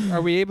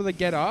 Are we able to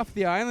get off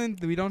the island?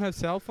 We don't have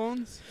cell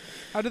phones.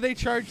 How do they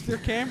charge their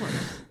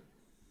cameras?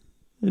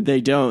 They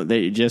don't.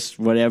 They just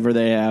whatever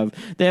they have.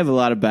 They have a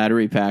lot of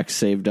battery packs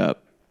saved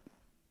up.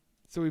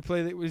 So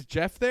was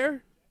Jeff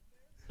there?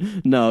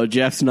 No,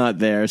 Jeff's not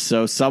there,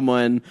 so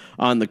someone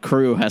on the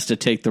crew has to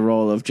take the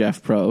role of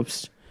Jeff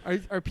Probst.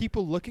 Are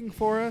people looking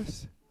for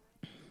us?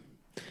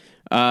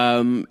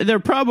 They're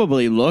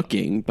probably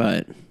looking,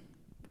 but...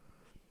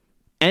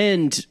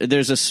 And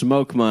there's a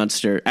smoke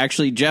monster.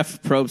 Actually,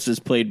 Jeff Probst is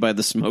played by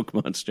the smoke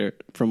monster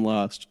from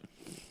Lost.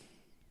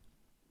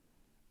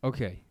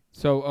 Okay.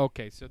 So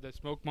the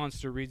smoke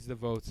monster reads the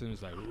votes and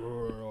is like...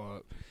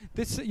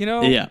 This,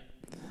 Yeah.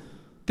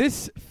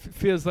 This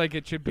feels like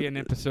it should be an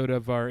episode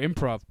of our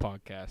improv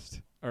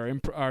podcast,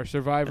 our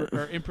Survivor,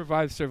 or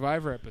improvised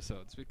Survivor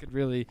episodes. We could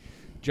really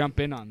jump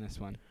in on this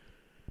one.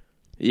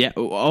 Yeah.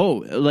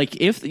 Oh,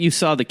 if you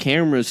saw the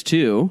cameras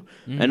too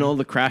and all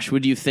the crash,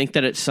 would you think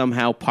that it's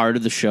somehow part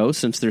of the show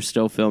since they're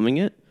still filming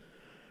it?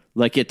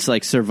 Like it's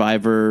like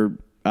Survivor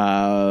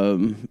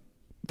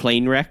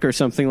plane wreck or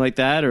something like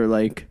that, or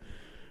like.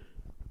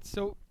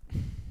 So,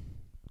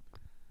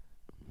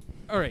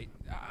 all right,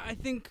 I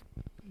think,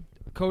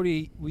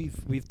 Cody,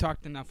 we've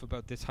talked enough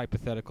about this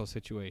hypothetical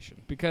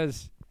situation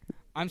because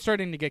I'm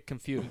starting to get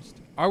confused.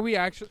 Are they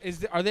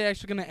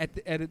actually going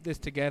to edit this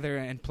together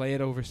and play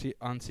it over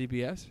on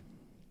CBS?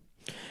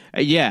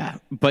 Yeah,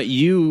 but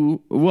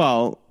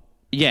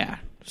yeah.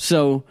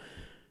 So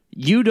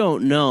you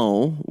don't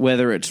know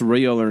whether it's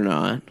real or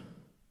not.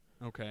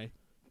 Okay.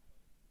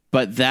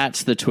 But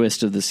that's the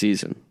twist of the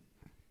season.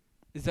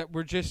 Is that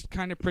we're just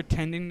kind of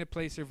pretending to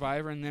play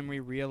Survivor and then we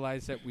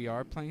realize that we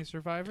are playing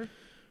Survivor?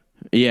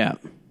 Yeah.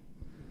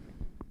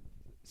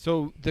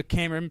 So the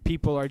camera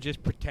people are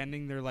just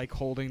pretending they're like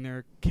holding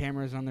their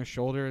cameras on their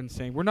shoulder and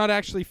saying, we're not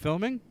actually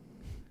filming?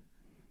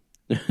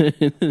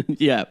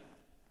 Yeah.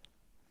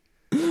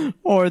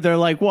 Or they're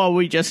like, well,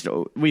 we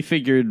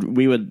figured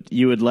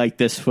you would like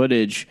this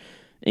footage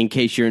in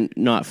case you're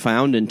not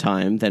found in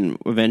time, then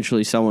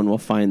eventually someone will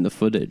find the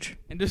footage.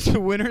 And does the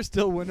winner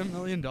still win $1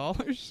 million?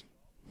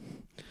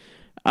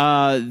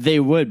 They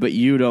would, but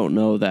you don't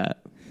know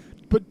that.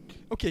 But,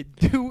 okay,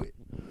 do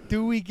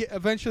we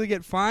eventually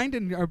get fined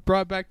and are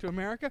brought back to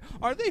America?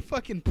 Are they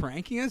fucking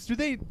pranking us?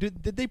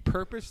 Did they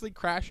purposely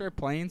crash our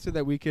plane so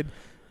that we could...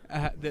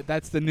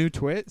 that's the new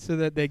twist, so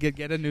that they could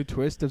get a new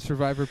twist of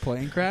Survivor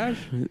plane crash?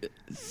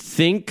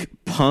 Think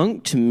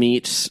Punk'd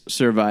meets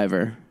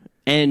Survivor.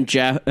 And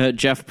Jeff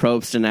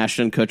Probst and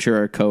Ashton Kutcher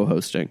are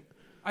co-hosting.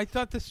 I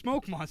thought the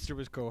Smoke Monster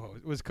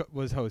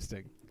was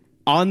hosting.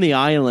 On the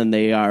island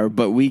they are,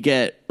 but we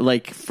get,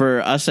 like,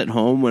 for us at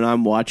home, when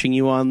I'm watching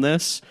you on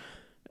this,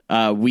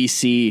 we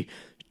see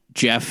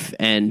Jeff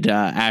and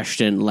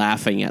Ashton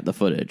laughing at the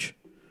footage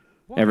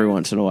every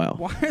once in a while.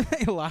 Why are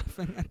they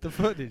laughing at the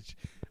footage?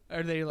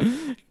 Are they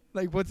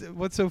like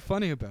what's so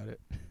funny about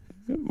it?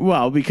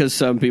 Well, because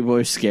some people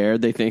are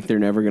scared. They think they're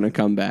never going to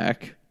come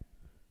back.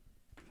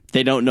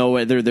 They don't know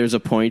whether there's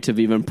a point of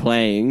even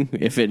playing,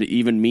 if it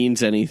even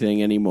means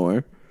anything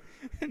anymore.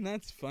 And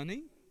that's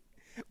funny.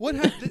 What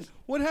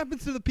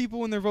happens to the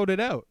people when they're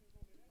voted out?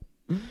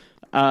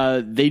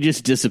 They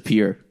just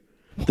disappear.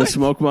 What? The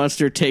Smoke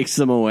Monster takes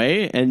them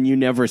away, and you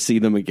never see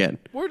them again.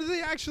 Where do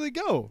they actually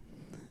go?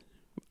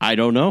 I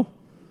don't know.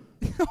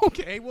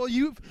 Okay, well,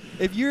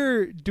 if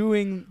you're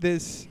doing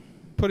this,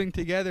 putting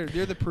together,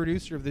 you're the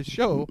producer of this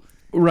show,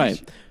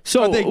 right?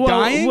 So are they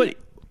dying?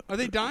 Are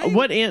they dying?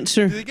 What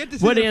answer?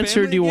 What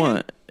answer do you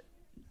want?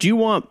 Do you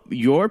want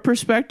your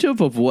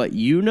perspective of what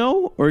you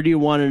know, or do you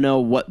want to know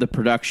what the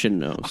production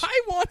knows?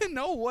 I want to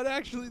know what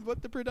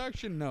the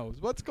production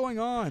knows. What's going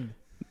on?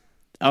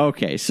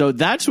 Okay, so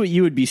that's what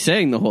you would be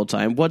saying the whole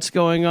time. What's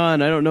going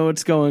on? I don't know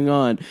what's going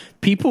on.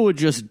 People would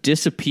just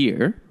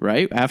disappear,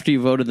 right? After you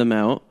voted them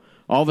out.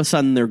 All of a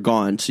sudden, they're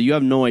gone, so you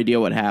have no idea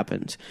what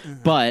happened. Uh-huh.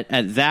 But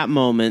at that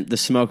moment, the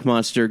Smoke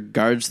Monster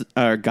guides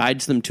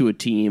them to a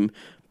team,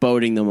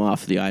 boating them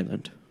off the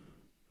island.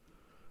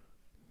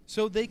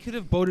 So they could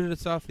have boated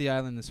us off the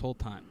island this whole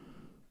time?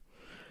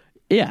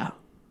 Yeah.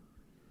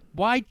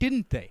 Why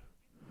didn't they?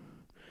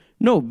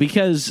 No,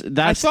 because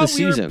that's the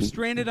season. We were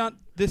stranded on...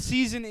 The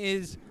season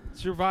is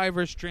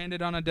Survivor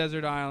stranded on a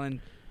desert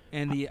island,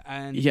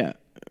 yeah.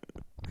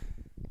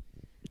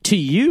 To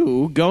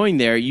you, going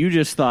there, you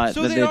just thought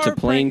that it's a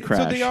plane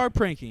crash. So they are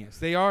pranking us.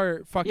 They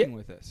are fucking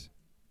with us.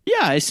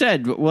 Yeah, I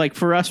said, like,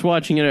 for us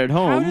watching it at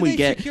home, how do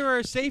they secure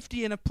our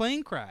safety in a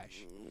plane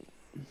crash?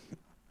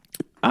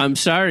 I'm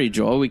sorry,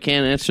 Joel. We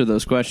can't answer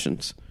those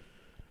questions.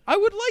 I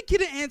would like you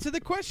to answer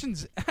the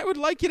questions. I would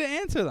like you to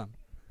answer them.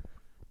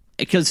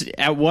 Because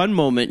at one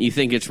moment you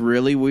think it's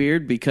really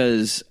weird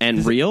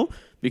real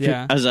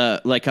because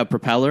a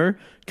propeller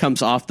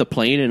comes off the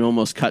plane and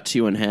almost cuts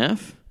you in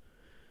half.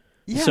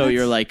 Yeah, so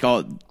you're like,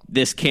 oh,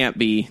 this can't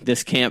be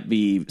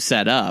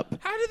set up.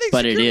 How do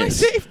they secure my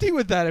safety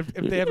with that if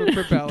they have a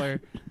propeller?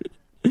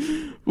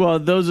 Well,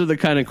 those are the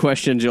kind of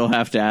questions you'll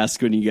have to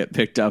ask when you get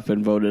picked up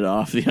and voted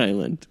off the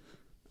island.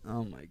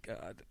 Oh my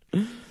God.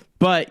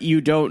 But you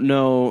don't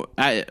know,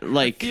 I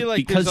feel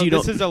like because you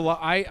don't. This is a lot.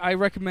 I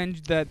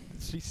recommend that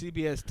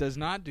CBS does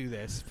not do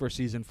this for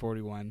season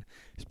 41,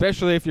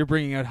 especially if you're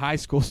bringing out high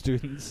school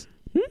students.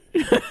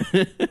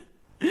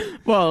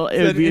 Well,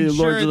 it would be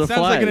Lord of the Flies.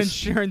 Sounds like an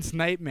insurance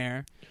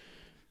nightmare.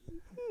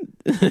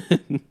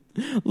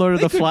 Lord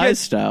of the Flies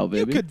style,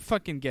 baby. You could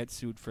fucking get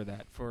sued for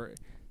that.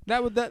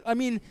 I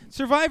mean,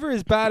 Survivor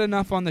is bad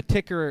enough on the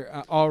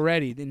ticker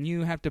already. Then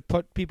you have to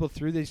put people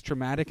through this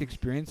traumatic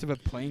experience of a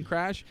plane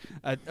crash,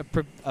 a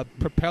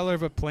propeller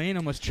of a plane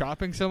almost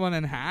chopping someone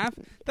in half.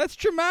 That's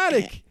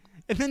traumatic.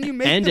 And then you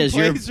make them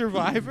play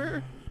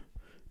Survivor.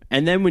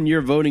 And then when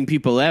you're voting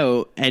people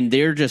out and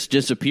they're just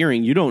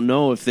disappearing, you don't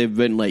know if they've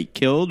been like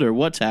killed or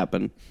what's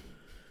happened.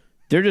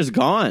 They're just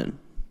gone.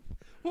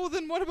 Well,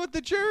 then what about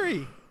the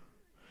jury?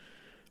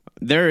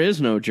 There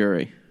is no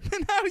jury.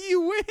 Then how do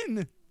you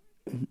win?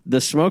 The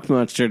Smoke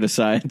Monster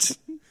decides.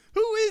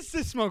 Who is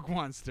the Smoke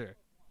Monster?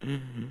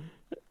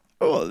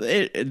 Well,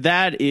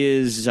 that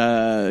is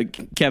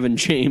Kevin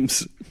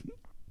James.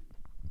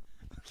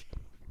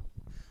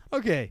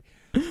 Okay.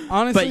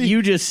 Honestly, But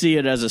you just see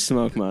it as a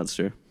smoke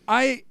monster.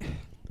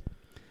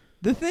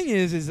 The thing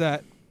is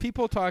that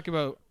people talk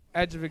about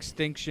Edge of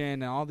Extinction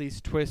and all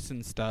these twists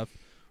and stuff,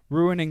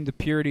 ruining the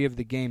purity of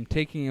the game,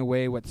 taking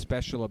away what's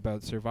special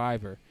about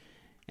Survivor.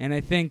 And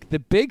I think the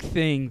big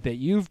thing that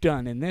you've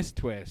done in this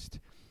twist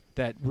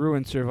that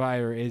ruined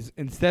Survivor is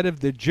instead of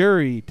the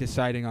jury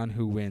deciding on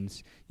who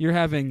wins, you're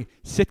having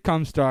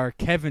sitcom star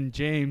Kevin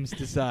James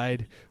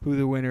decide who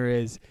the winner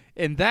is.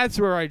 And that's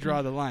where I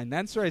draw the line.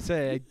 That's where I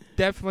say I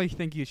definitely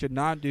think you should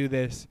not do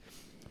this.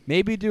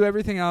 Maybe do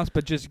everything else,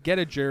 but just get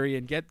a jury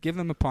and give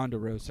them a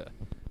Ponderosa,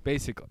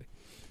 basically.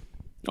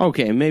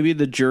 Okay, maybe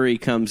the jury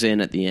comes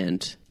in at the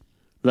end.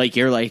 Like,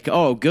 you're like,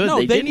 oh, good, No,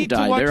 they didn't need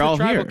die. To watch They're the all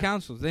tribal here.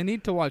 councils. They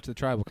need to watch the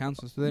tribal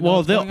councils. So they know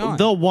what's going on.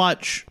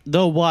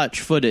 They'll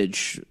watch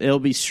footage. It'll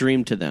be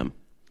streamed to them.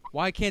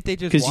 Why can't they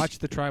just watch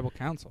the tribal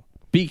council?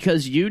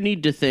 Because you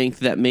need to think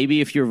that maybe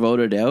if you're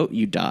voted out,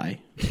 you die,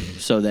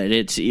 so that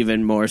it's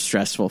even more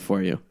stressful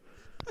for you.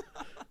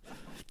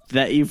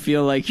 That you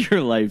feel like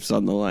your life's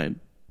on the line.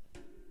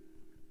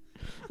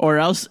 Or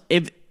else,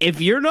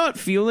 if you're not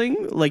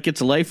feeling like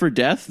it's life or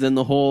death, then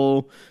the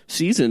whole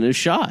season is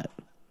shot.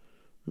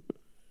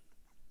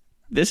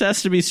 This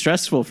has to be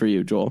stressful for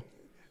you, Joel.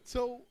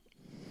 So,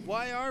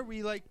 why are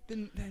we like?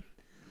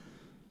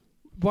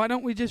 Why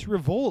don't we just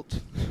revolt?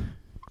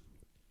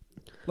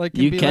 Like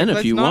you can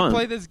if you want. Let's not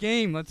play this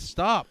game. Let's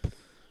stop.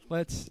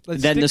 Let's.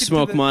 Then the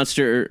smoke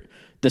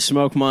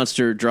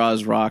monster,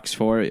 draws rocks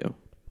for you.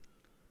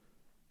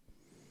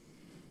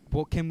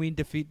 Well, can we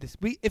defeat this?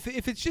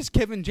 If it's just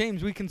Kevin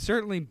James, we can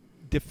certainly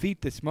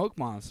defeat the smoke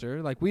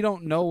monster. Like, we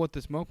don't know what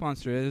the smoke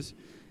monster is.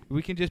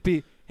 We can just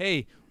be,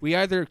 hey, we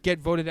either get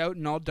voted out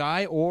and all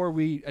die, or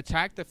we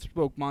attack the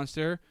smoke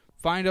monster,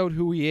 find out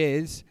who he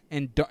is,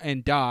 and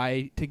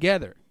die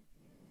together.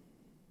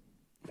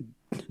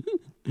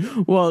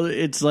 Well,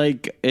 it's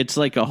like a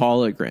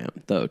hologram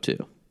though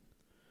too.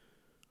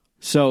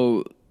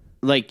 So,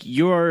 like,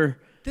 you're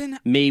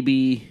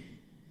maybe.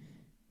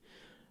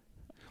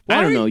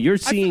 I don't know. You're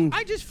seeing.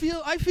 I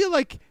feel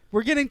like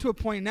we're getting to a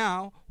point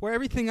now where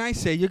everything I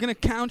say, you're going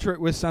to counter it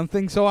with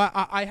something. So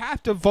I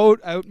have to vote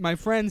out my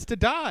friends to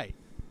die.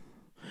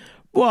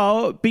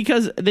 Well,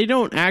 because they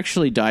don't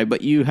actually die,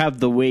 but you have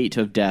the weight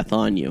of death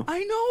on you.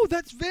 I know.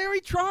 That's very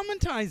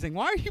traumatizing.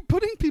 Why are you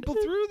putting people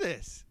through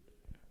this?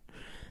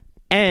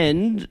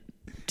 And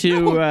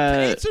to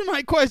answer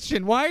my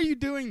question, why are you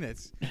doing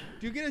this?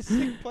 Do you get a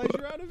sick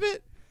pleasure out of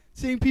it?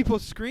 Seeing people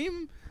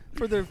scream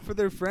for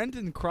their friend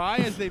and cry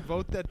as they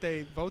vote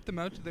them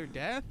out to their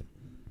death?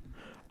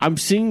 I'm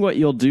seeing what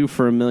you'll do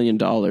for $1 million,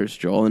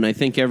 Joel, and I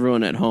think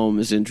everyone at home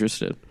is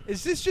interested.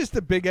 Is this just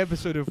a big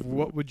episode of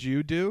What Would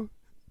You Do?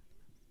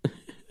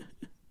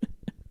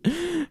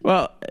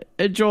 Well,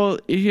 Joel,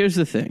 here's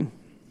the thing.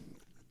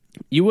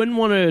 You wouldn't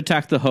want to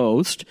attack the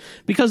host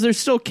because there's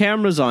still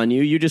cameras on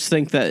you. You just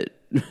think that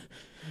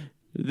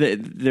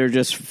they're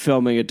just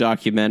filming a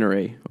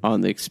documentary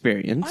on the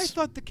experience. We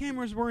thought the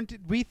cameras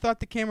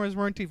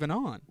weren't even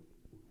on.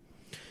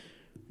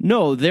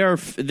 No,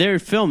 they're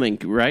filming,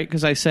 right?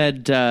 Because I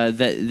said that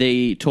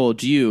they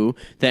told you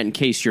that in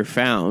case you're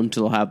found,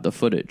 they'll have the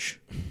footage.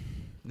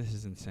 This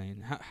is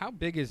insane. How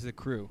big is the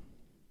crew?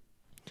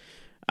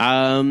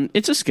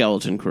 It's a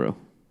skeleton crew.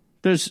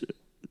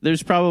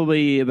 There's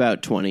probably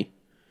about 20.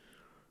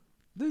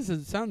 This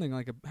is sounding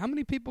like how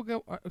many people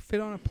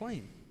fit on a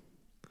plane?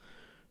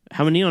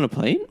 How many on a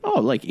plane? Oh,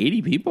 like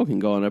 80 people can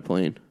go on a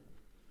plane.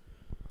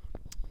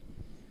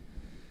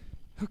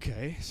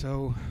 Okay,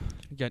 so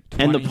you got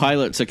 20. And the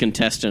pilot's a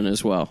contestant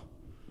as well.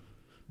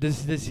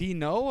 Does he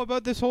know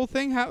about this whole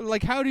thing?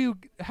 How do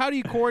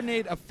you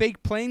coordinate a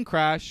fake plane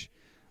crash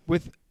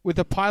with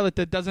a pilot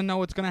that doesn't know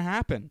what's going to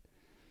happen?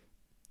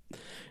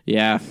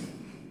 Yeah.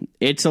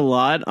 It's a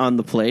lot on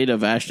the plate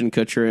of Ashton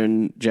Kutcher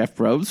and Jeff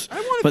Probst. I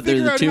want to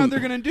figure out how they're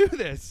going to do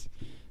this.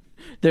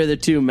 They're the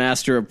two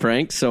master of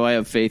pranks, so I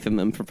have faith in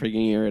them for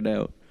figuring it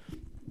out.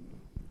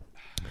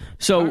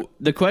 So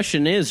the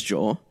question is,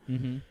 Joel,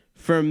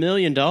 for $1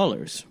 million,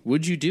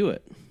 would you do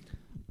it?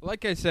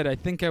 Like I said, I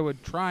think I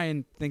would try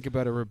and think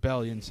about a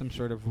rebellion, some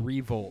sort of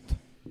revolt.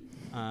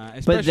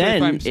 Especially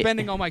if I'm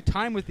spending all my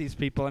time with these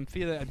people, I'm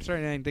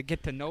starting to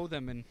get to know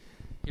them and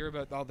hear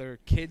about all their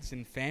kids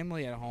and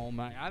family at home.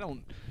 I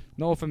don't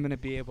know if I'm going to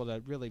be able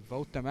to really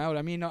vote them out.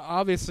 I mean,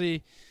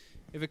 obviously,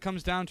 if it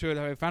comes down to it,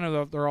 if I find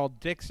out they're all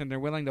dicks and they're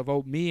willing to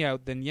vote me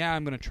out, then yeah,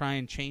 I'm going to try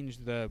and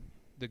change the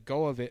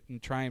go of it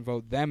and try and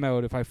vote them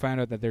out if I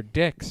find out that they're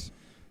dicks.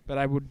 But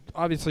I would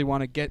obviously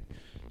want to get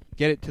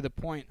it to the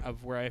point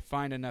of where I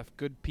find enough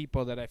good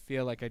people that I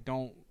feel like I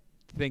don't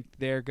think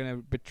they're going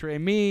to betray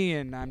me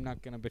and I'm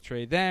not going to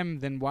betray them.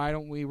 Then why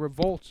don't we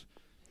revolt?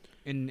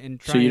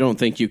 And try. So you don't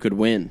think you could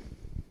win?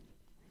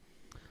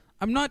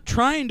 I'm not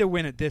trying to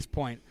win at this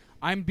point.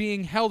 I'm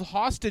being held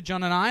hostage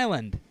on an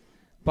island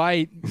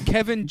by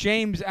Kevin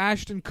James,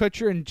 Ashton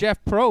Kutcher, and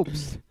Jeff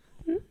Probst.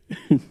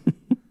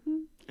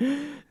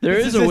 There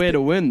is a way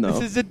to win, though.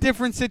 This is a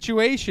different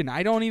situation.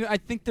 I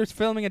think they're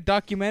filming a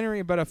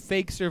documentary about a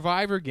fake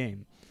Survivor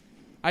game.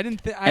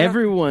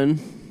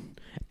 Everyone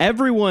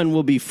Everyone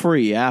will be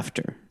free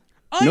after.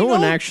 No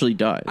one actually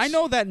dies. I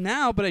know that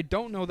now, but I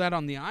don't know that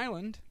on the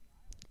island.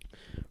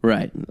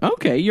 Right.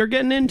 Okay, you're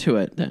getting into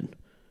it then.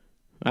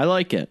 I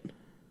like it.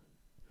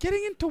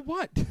 Getting into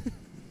what?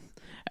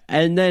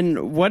 And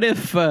then what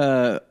if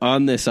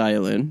on this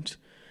island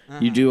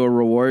you do a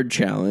reward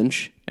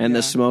challenge and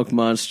the smoke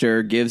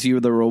monster gives you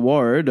the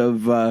reward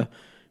of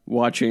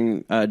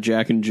watching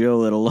Jack and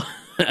Jill at a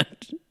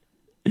lot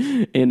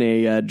in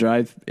a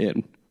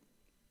drive-in?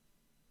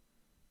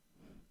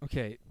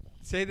 Okay,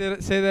 say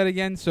that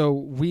again. So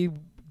we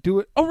do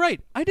it. Oh, right.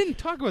 I didn't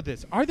talk about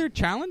this. Are there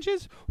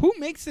challenges? Who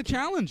makes the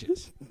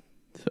challenges?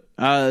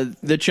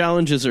 The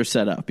challenges are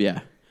set up,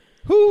 yeah.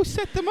 Who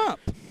set them up?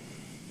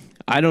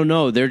 I don't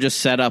know. They're just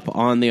set up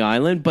on the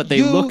island, but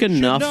they look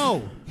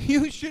enough.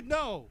 You should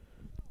know.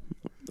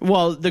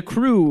 Well, the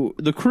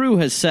crew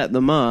has set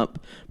them up,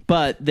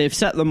 but they've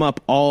set them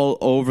up all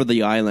over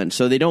the island,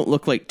 so they don't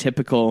look like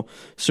typical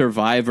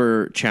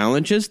Survivor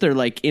challenges. They're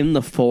like in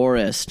the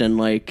forest, and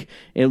like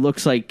it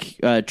looks like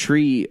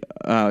tree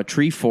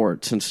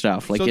forts and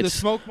stuff. Like, so the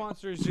smoke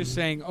monster is just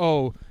saying,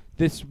 "Oh,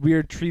 this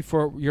weird tree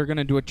fort. You're going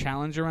to do a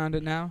challenge around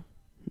it now."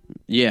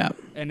 Yeah.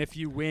 And if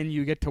you win,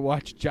 you get to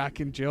watch Jack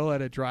and Jill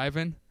at a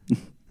drive-in?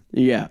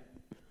 Yeah.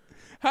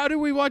 How do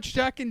we watch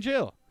Jack and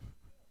Jill?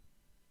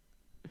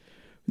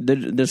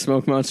 The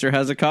smoke monster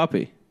has a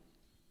copy.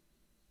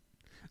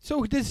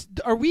 So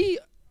are we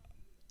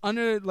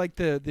under like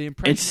the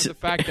impression of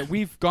the fact that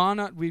we've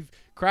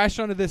crashed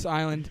onto this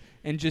island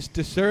and just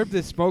disturbed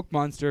this smoke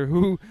monster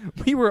who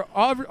we were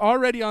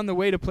already on the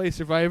way to play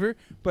Survivor,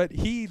 but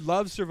he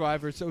loves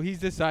Survivor, so he's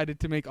decided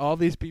to make all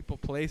these people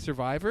play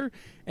Survivor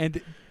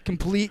and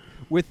complete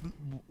with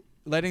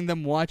letting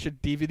them watch a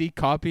DVD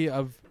copy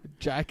of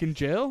Jack and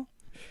Jill?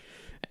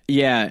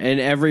 Yeah, and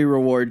every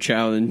reward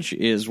challenge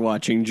is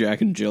watching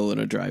Jack and Jill in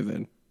a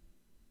drive-in.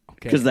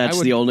 Because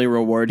that's the only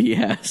reward he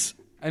has.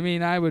 I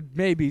mean, I would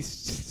maybe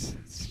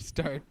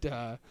start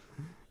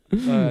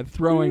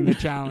throwing the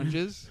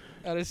challenges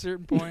at a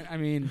certain point. I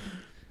mean,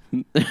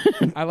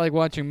 I like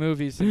watching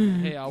movies.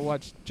 And, hey, I'll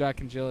watch Jack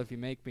and Jill if you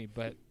make me,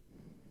 but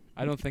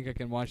I don't think I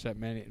can watch that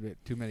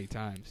too many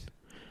times.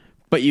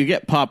 But you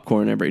get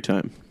popcorn every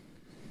time.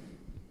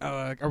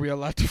 Are we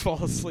allowed to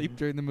fall asleep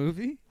during the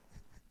movie?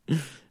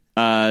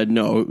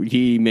 No,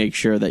 he makes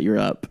sure that you're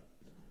up.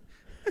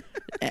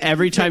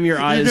 Every time your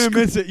eyes...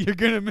 You're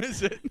going to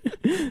miss it.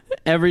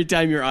 Every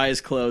time your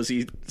eyes close,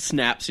 he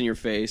snaps in your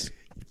face.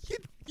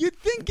 You'd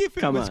think if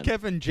it was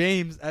Kevin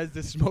James as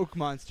the smoke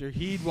monster,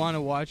 he'd want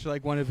to watch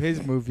like one of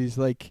his movies,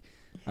 like,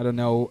 I don't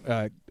know,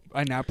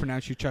 I Now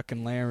Pronounce You Chuck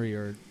and Larry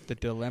or The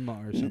Dilemma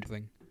or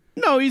something.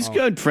 No, he's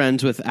good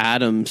friends with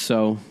Adam,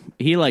 so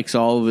he likes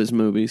all of his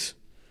movies.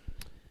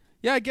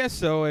 Yeah, I guess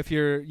so. If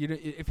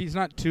he's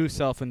not too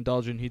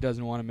self-indulgent, he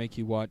doesn't want to make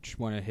you watch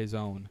one of his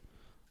own.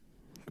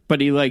 But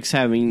he likes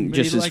having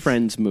his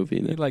friend's movie.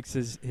 He likes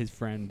his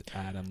friend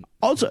Adam.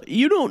 Also,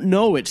 you don't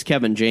know it's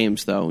Kevin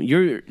James, though.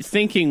 You're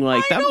thinking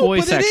like that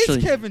voice but actually. It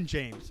is Kevin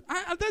James.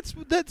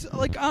 That's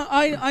like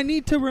I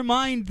need to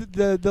remind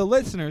the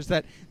listeners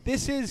that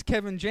this is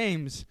Kevin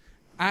James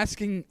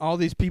asking all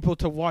these people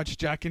to watch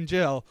Jack and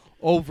Jill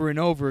over and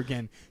over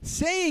again,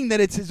 saying that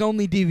it's his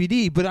only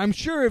DVD. But I'm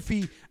sure if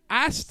he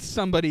asked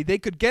somebody, they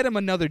could get him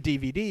another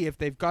DVD. If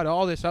they've got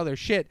all this other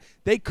shit,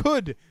 they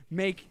could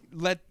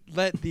let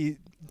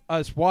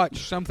us watch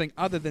something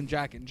other than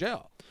Jack and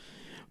Jill.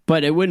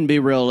 But it wouldn't be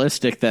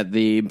realistic that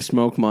the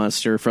smoke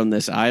monster from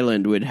this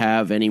island would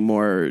have any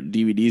more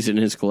DVDs in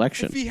his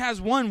collection. If he has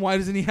one, why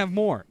doesn't he have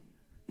more?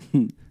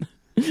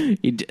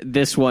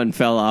 This one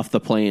fell off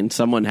the plane.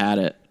 Someone had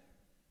it.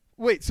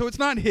 Wait, so it's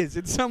not his.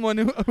 It's someone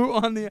who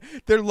on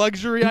their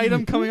luxury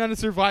item coming on a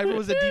Survivor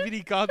was a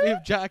DVD copy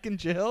of Jack and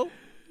Jill?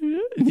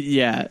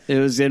 Yeah, it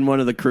was in one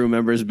of the crew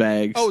members'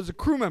 bags. Oh, it was a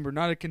crew member,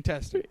 not a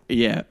contestant.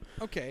 Yeah.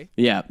 Okay.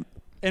 Yeah.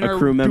 And a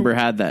crew member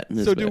had that in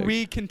his bag. So do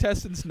we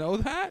contestants know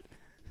that?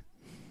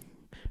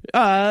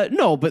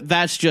 No, but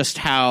that's just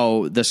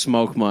how the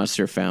smoke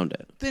monster found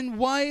it. Then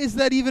why is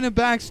that even a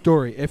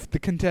backstory if the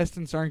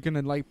contestants aren't going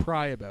to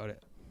pry about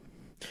it?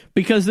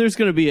 Because there's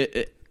going to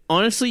be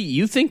honestly,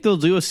 you think they'll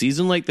do a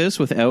season like this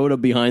without a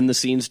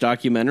behind-the-scenes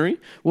documentary?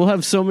 We'll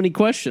have so many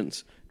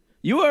questions.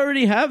 You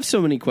already have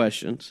so many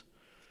questions.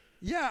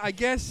 Yeah, I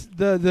guess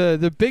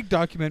the big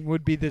document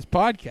would be this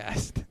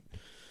podcast.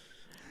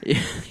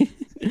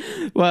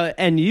 Well,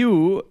 and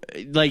you,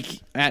 like,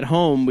 at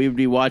home, we would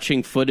be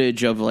watching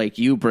footage of, like,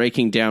 you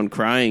breaking down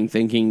crying,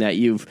 thinking that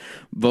you've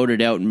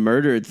voted out and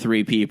murdered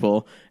 3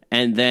 people,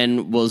 and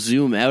then we'll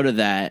zoom out of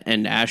that,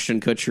 and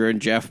Ashton Kutcher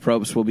and Jeff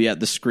Probst will be at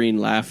the screen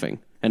laughing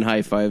and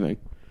high-fiving.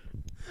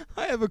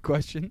 I have a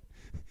question.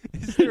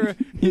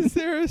 Is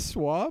there a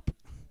swap?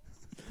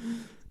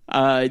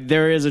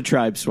 There is a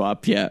tribe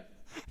swap, yeah.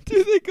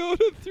 Do they go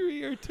to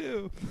 3 or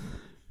 2?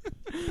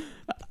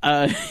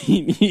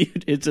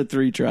 It's a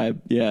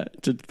 3-tribe. Yeah,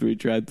 it's a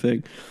 3-tribe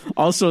thing.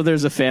 Also,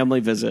 there's a family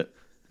visit.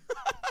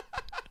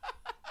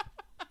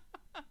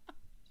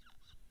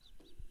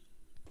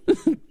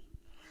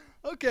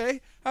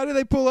 Okay, how do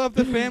they pull off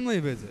the family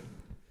visit?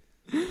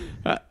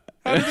 How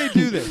How do they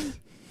do this?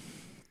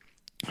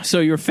 So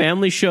your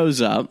family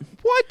shows up.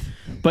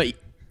 What?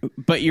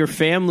 But your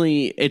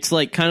family, it's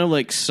like kind of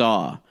like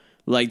Saw.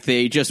 Like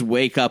they just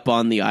wake up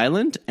on the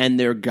island and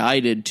they're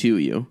guided to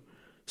you.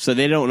 So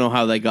they don't know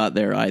how they got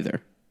there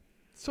either.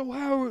 So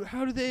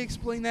how do they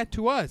explain that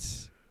to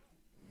us?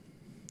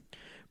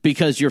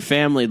 Because your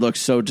family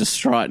looks so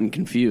distraught and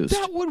confused.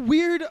 That would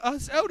weird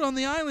us out on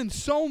the island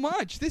so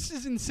much. This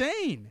is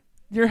insane.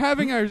 You're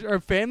having our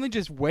family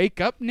just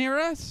wake up near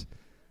us?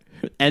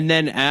 And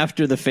then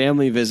after the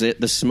family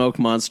visit, the smoke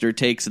monster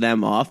takes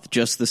them off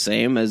just the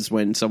same as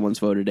when someone's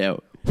voted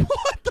out.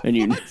 What the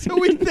And fuck? So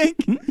we think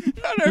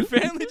that our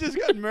family just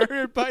got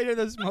murdered by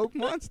the smoke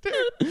monster?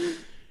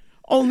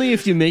 Only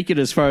if you make it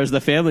as far as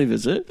the family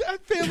visit.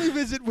 That family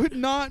visit would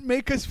not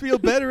make us feel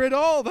better at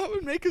all. That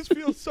would make us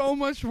feel so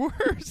much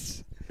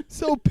worse.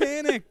 So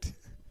panicked.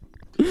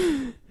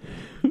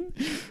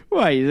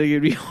 Why, you think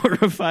it'd be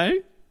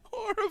horrifying?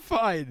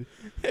 Horrified.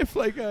 If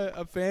like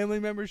a family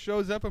member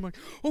shows up, I'm like,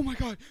 oh my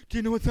god, do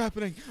you know what's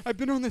happening? I've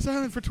been on this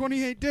island for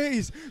 28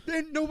 days.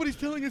 Nobody's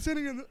telling us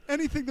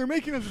anything. They're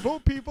making us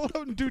vote people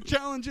out and do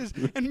challenges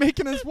and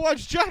making us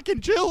watch Jack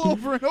and Jill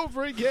over and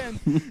over again.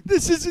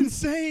 This is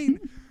insane.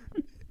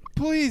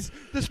 Please,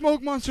 the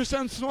smoke monster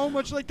sounds so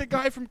much like the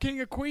guy from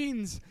King of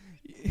Queens.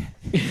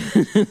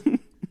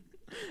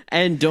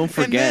 And don't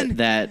forget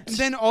that... And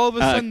then all of a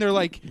sudden they're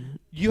like,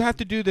 you have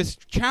to do this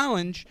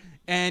challenge,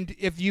 and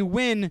if you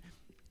win,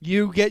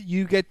 you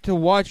get to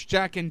watch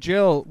Jack and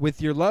Jill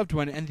with your loved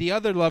one, and the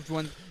other loved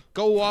one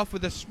go off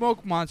with a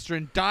smoke monster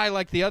and die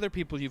like the other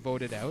people you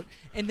voted out,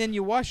 and then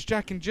you watch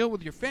Jack and Jill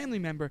with your family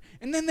member,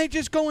 and then they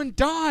just go and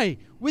die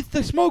with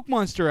the smoke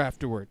monster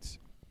afterwards.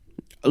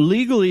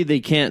 Legally, they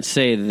can't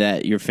say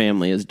that your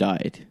family has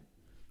died,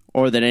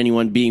 or that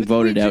anyone being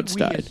voted out's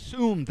died. We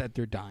assume that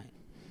they're dying.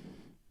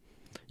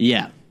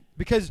 Yeah.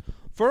 Because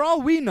for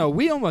all we know,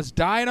 we almost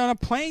died on a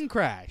plane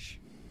crash.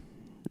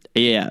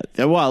 Yeah.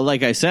 Well,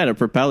 like I said, a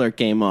propeller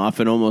came off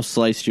and almost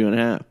sliced you in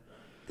half.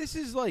 This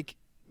is like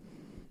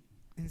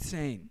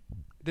insane.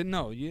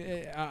 No,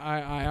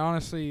 I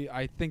honestly,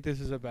 I think this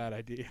is a bad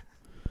idea.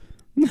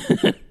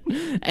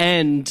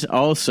 And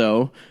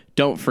also,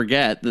 don't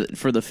forget that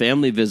for the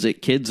family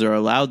visit, kids are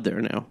allowed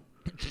there now.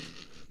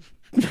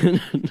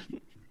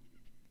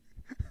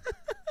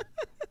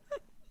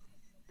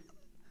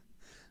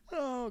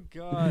 Oh,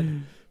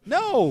 God.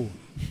 No!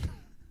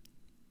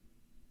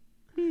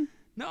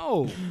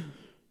 No!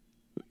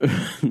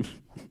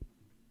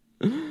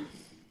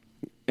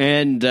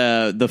 And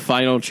the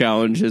final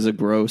challenge is a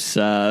gross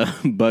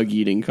bug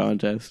eating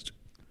contest.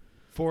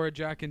 For a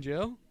Jack and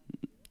Jill?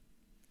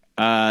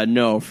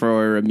 No,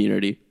 for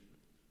immunity.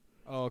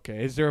 Oh,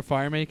 okay. Is there a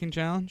fire making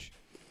challenge?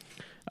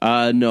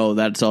 No,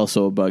 that's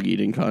also a bug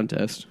eating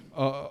contest.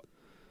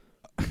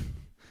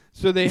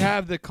 So they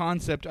have the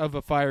concept of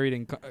a fire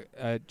eating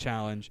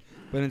challenge,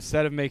 but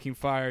instead of making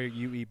fire,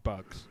 you eat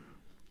bugs.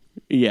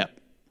 Yeah.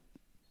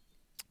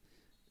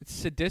 It's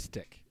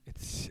sadistic.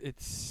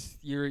 It's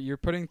you're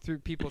putting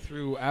people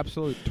through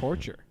absolute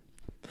torture.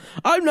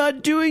 I'm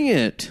not doing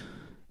it.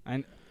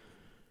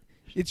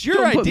 It's your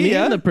Don't idea. Put me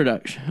in the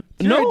production.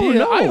 No.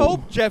 No. I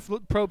hope Jeff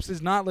Probst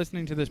is not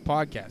listening to this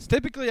podcast.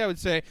 Typically, I would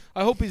say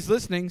I hope he's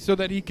listening so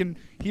that he can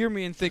hear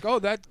me and think, "Oh,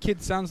 that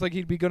kid sounds like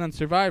he'd be good on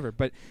Survivor."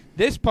 But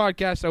this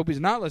podcast, I hope he's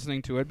not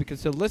listening to it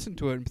because he'll listen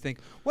to it and think,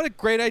 "What a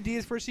great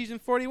idea for season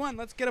 41!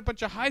 Let's get a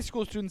bunch of high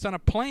school students on a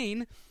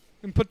plane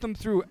and put them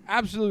through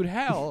absolute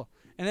hell,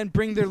 and then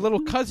bring their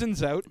little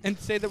cousins out and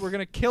say that we're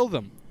going to kill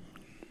them."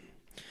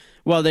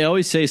 Well, they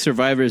always say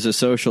Survivor is a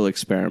social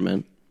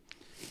experiment.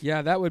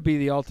 Yeah, that would be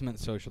the ultimate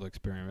social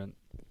experiment.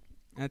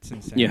 That's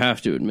insane. You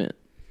have to admit.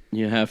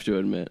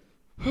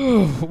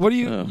 What do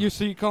you?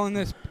 So you calling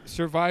this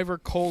Survivor :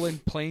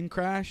 plane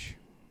crash?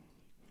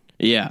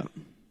 Yeah.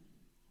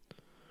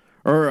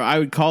 Or I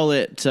would call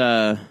it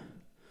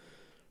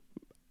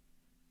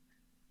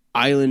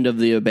Island of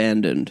the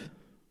Abandoned.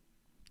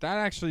 That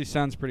actually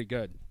sounds pretty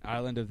good.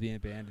 Island of the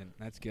Abandoned.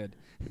 That's good.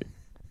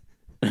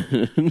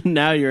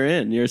 Now you're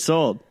in. You're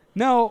sold.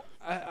 No,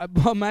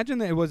 well, imagine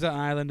that it was an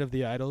Island of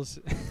the Idols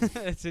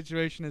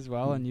situation as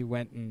well, and you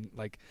went and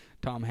like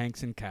Tom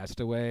Hanks in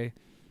Castaway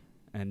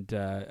and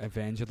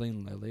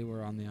Evangeline Lilly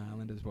were on the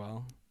island as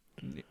well,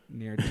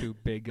 near two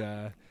big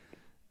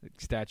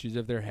statues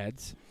of their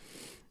heads.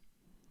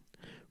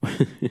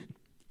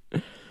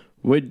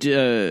 Would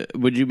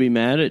you be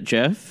mad at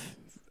Jeff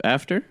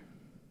after?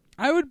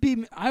 I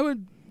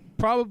would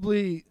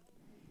probably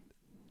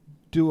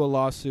do a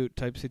lawsuit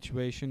type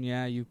situation.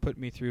 Yeah, you put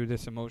me through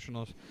this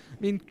emotional.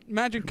 I mean,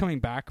 imagine coming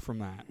back from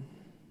that.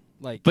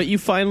 But you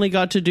finally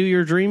got to do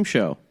your dream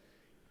show.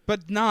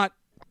 But not.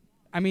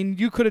 I mean,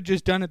 you could have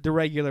just done it the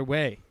regular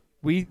way.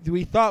 We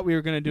thought we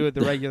were going to do it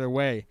the regular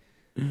way.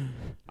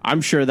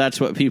 I'm sure that's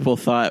what people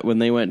thought when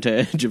they went to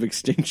Edge of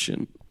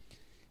Extinction.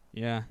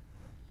 Yeah.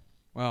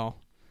 Well,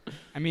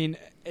 I mean,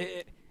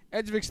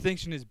 Edge of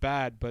Extinction is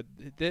bad, but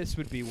this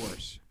would be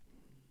worse.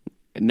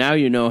 And now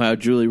you know how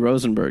Julie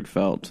Rosenberg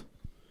felt.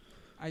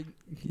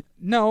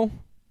 No.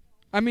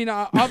 I mean,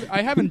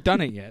 I haven't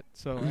done it yet,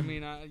 so I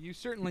mean, you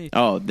certainly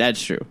Oh,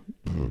 that's true.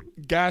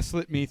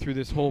 gaslit me through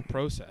this whole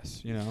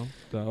process, you know.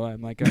 So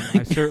I'm like,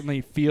 I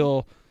certainly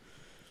feel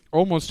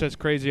almost as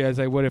crazy as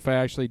I would if I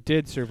actually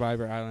did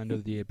Survivor Island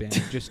of the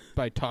Abandoned, just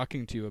by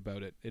talking to you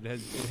about it. It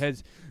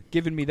has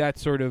given me that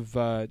sort of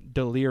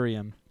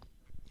delirium.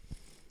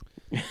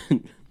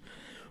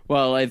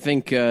 Well, I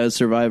think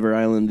Survivor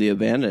Island the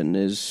Abandoned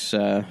is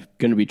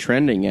going to be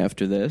trending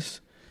after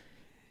this.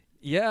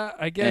 Yeah,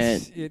 I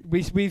guess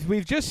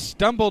we've just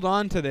stumbled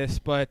onto this,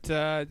 but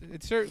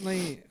it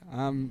certainly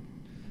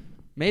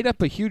made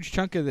up a huge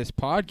chunk of this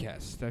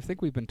podcast. I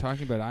think we've been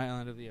talking about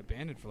Island of the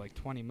Abandoned for like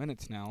 20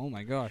 minutes now. Oh,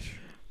 my gosh.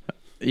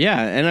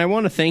 Yeah, and I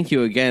want to thank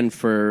you again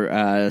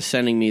for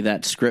sending me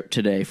that script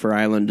today for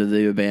Island of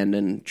the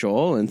Abandoned,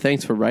 Joel, and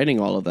thanks for writing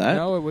all of that.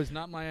 No, it was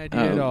not my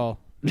idea at all.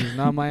 It was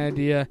not my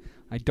idea.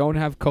 I don't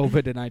have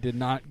COVID, and I did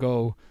not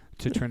go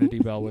to Trinity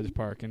Bellwoods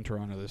Park in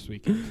Toronto this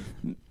weekend.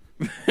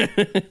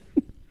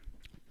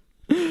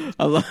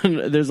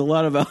 There's a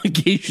lot of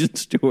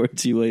allegations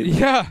towards you lately.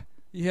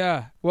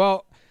 Yeah.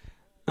 Well,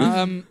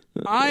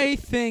 I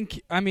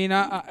think,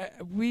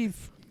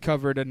 we've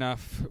covered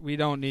enough. We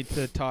don't need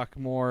to talk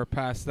more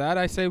past that.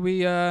 I say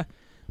we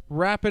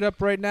wrap it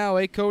up right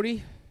now,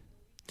 Cody?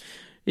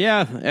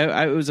 Yeah,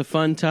 it was a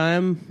fun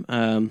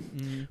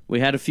time. We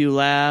had a few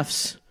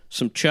laughs,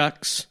 some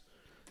chucks,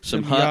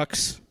 some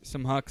hucks.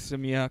 Some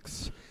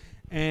yucks.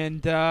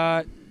 And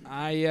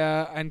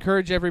I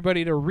encourage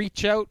everybody to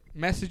reach out,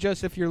 message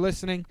us if you're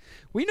listening.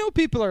 We know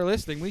people are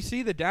listening. We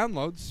see the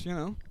downloads, you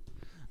know.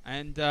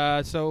 And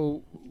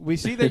so we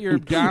see that you're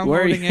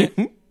downloading it.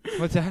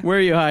 What's that? Where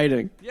are you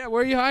hiding? Yeah,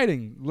 where are you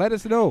hiding? Let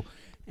us know.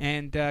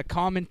 And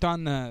comment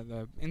on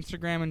the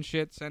Instagram and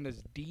shit. Send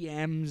us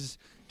DMs.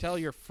 Tell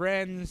your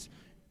friends.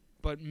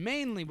 But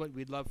mainly what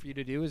we'd love for you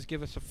to do is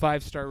give us a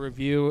 5-star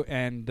review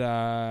and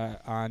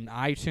on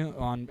iTunes,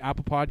 on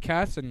Apple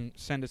Podcasts, and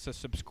send us a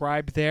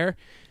subscribe there.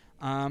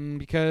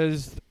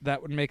 Because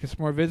that would make us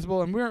more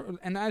visible,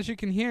 and as you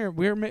can hear,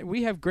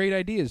 we have great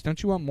ideas.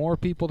 Don't you want more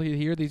people to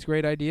hear these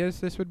great ideas?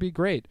 This would be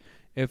great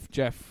if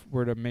Jeff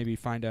were to maybe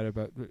find out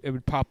about it.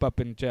 Would pop up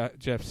in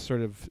Jeff's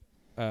sort of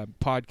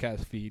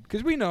podcast feed,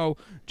 because we know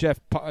Jeff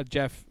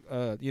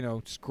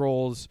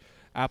scrolls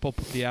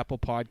the Apple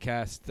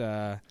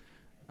Podcast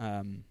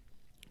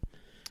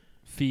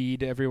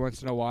feed every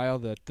once in a while.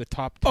 The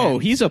top 10. Oh,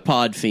 he's a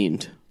pod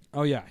fiend.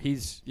 Oh yeah,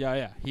 he's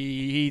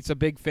a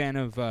big fan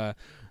of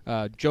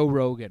Joe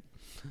Rogan.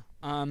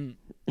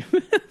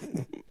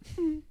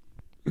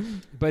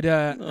 But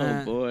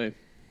oh boy.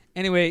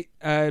 Anyway,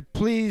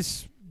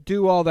 please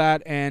do all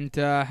that and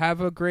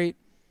have a great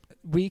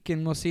week,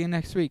 and we'll see you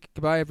next week.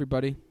 Goodbye,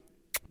 everybody.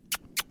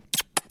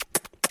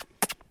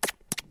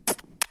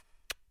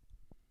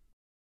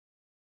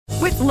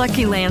 With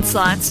Lucky Land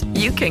Slots,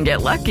 you can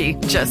get lucky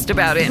just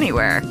about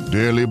anywhere.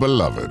 Dearly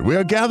beloved, we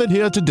are gathered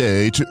here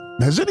today to...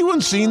 Has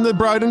anyone seen the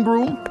bride and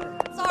groom?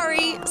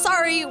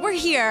 Sorry, we're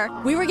here.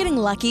 We were getting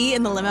lucky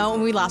in the limo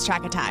and we lost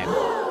track of time.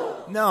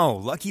 No,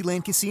 Lucky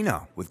Land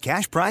Casino, with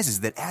cash prizes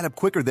that add up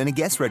quicker than a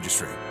guest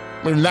registry.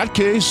 In that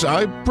case,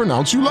 I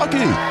pronounce you lucky.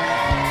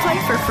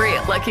 Play for free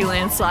at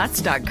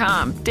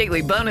LuckyLandSlots.com.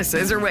 Daily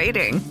bonuses are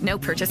waiting. No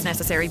purchase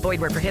necessary.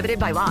 Void where prohibited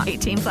by law.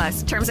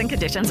 18+. Terms and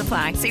conditions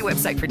apply. See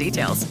website for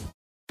details.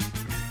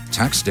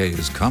 Tax day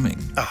is coming.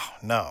 Oh,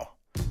 no.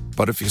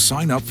 But if you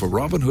sign up for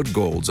Robinhood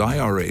Gold's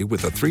IRA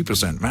with a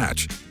 3%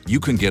 match, you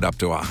can get up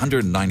to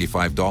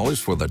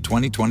 $195 for the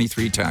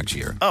 2023 tax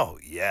year. Oh,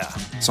 yeah.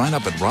 Sign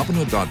up at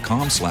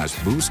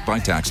Robinhood.com/boost by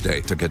tax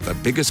day to get the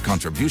biggest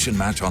contribution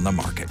match on the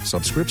market.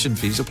 Subscription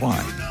fees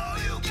apply.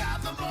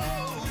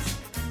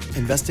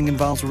 Investing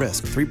involves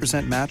risk.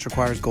 3% match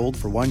requires gold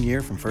for 1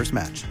 year from first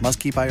match. Must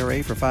keep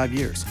IRA for 5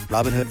 years.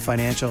 Robinhood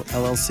Financial,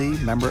 LLC,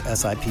 member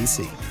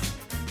SIPC.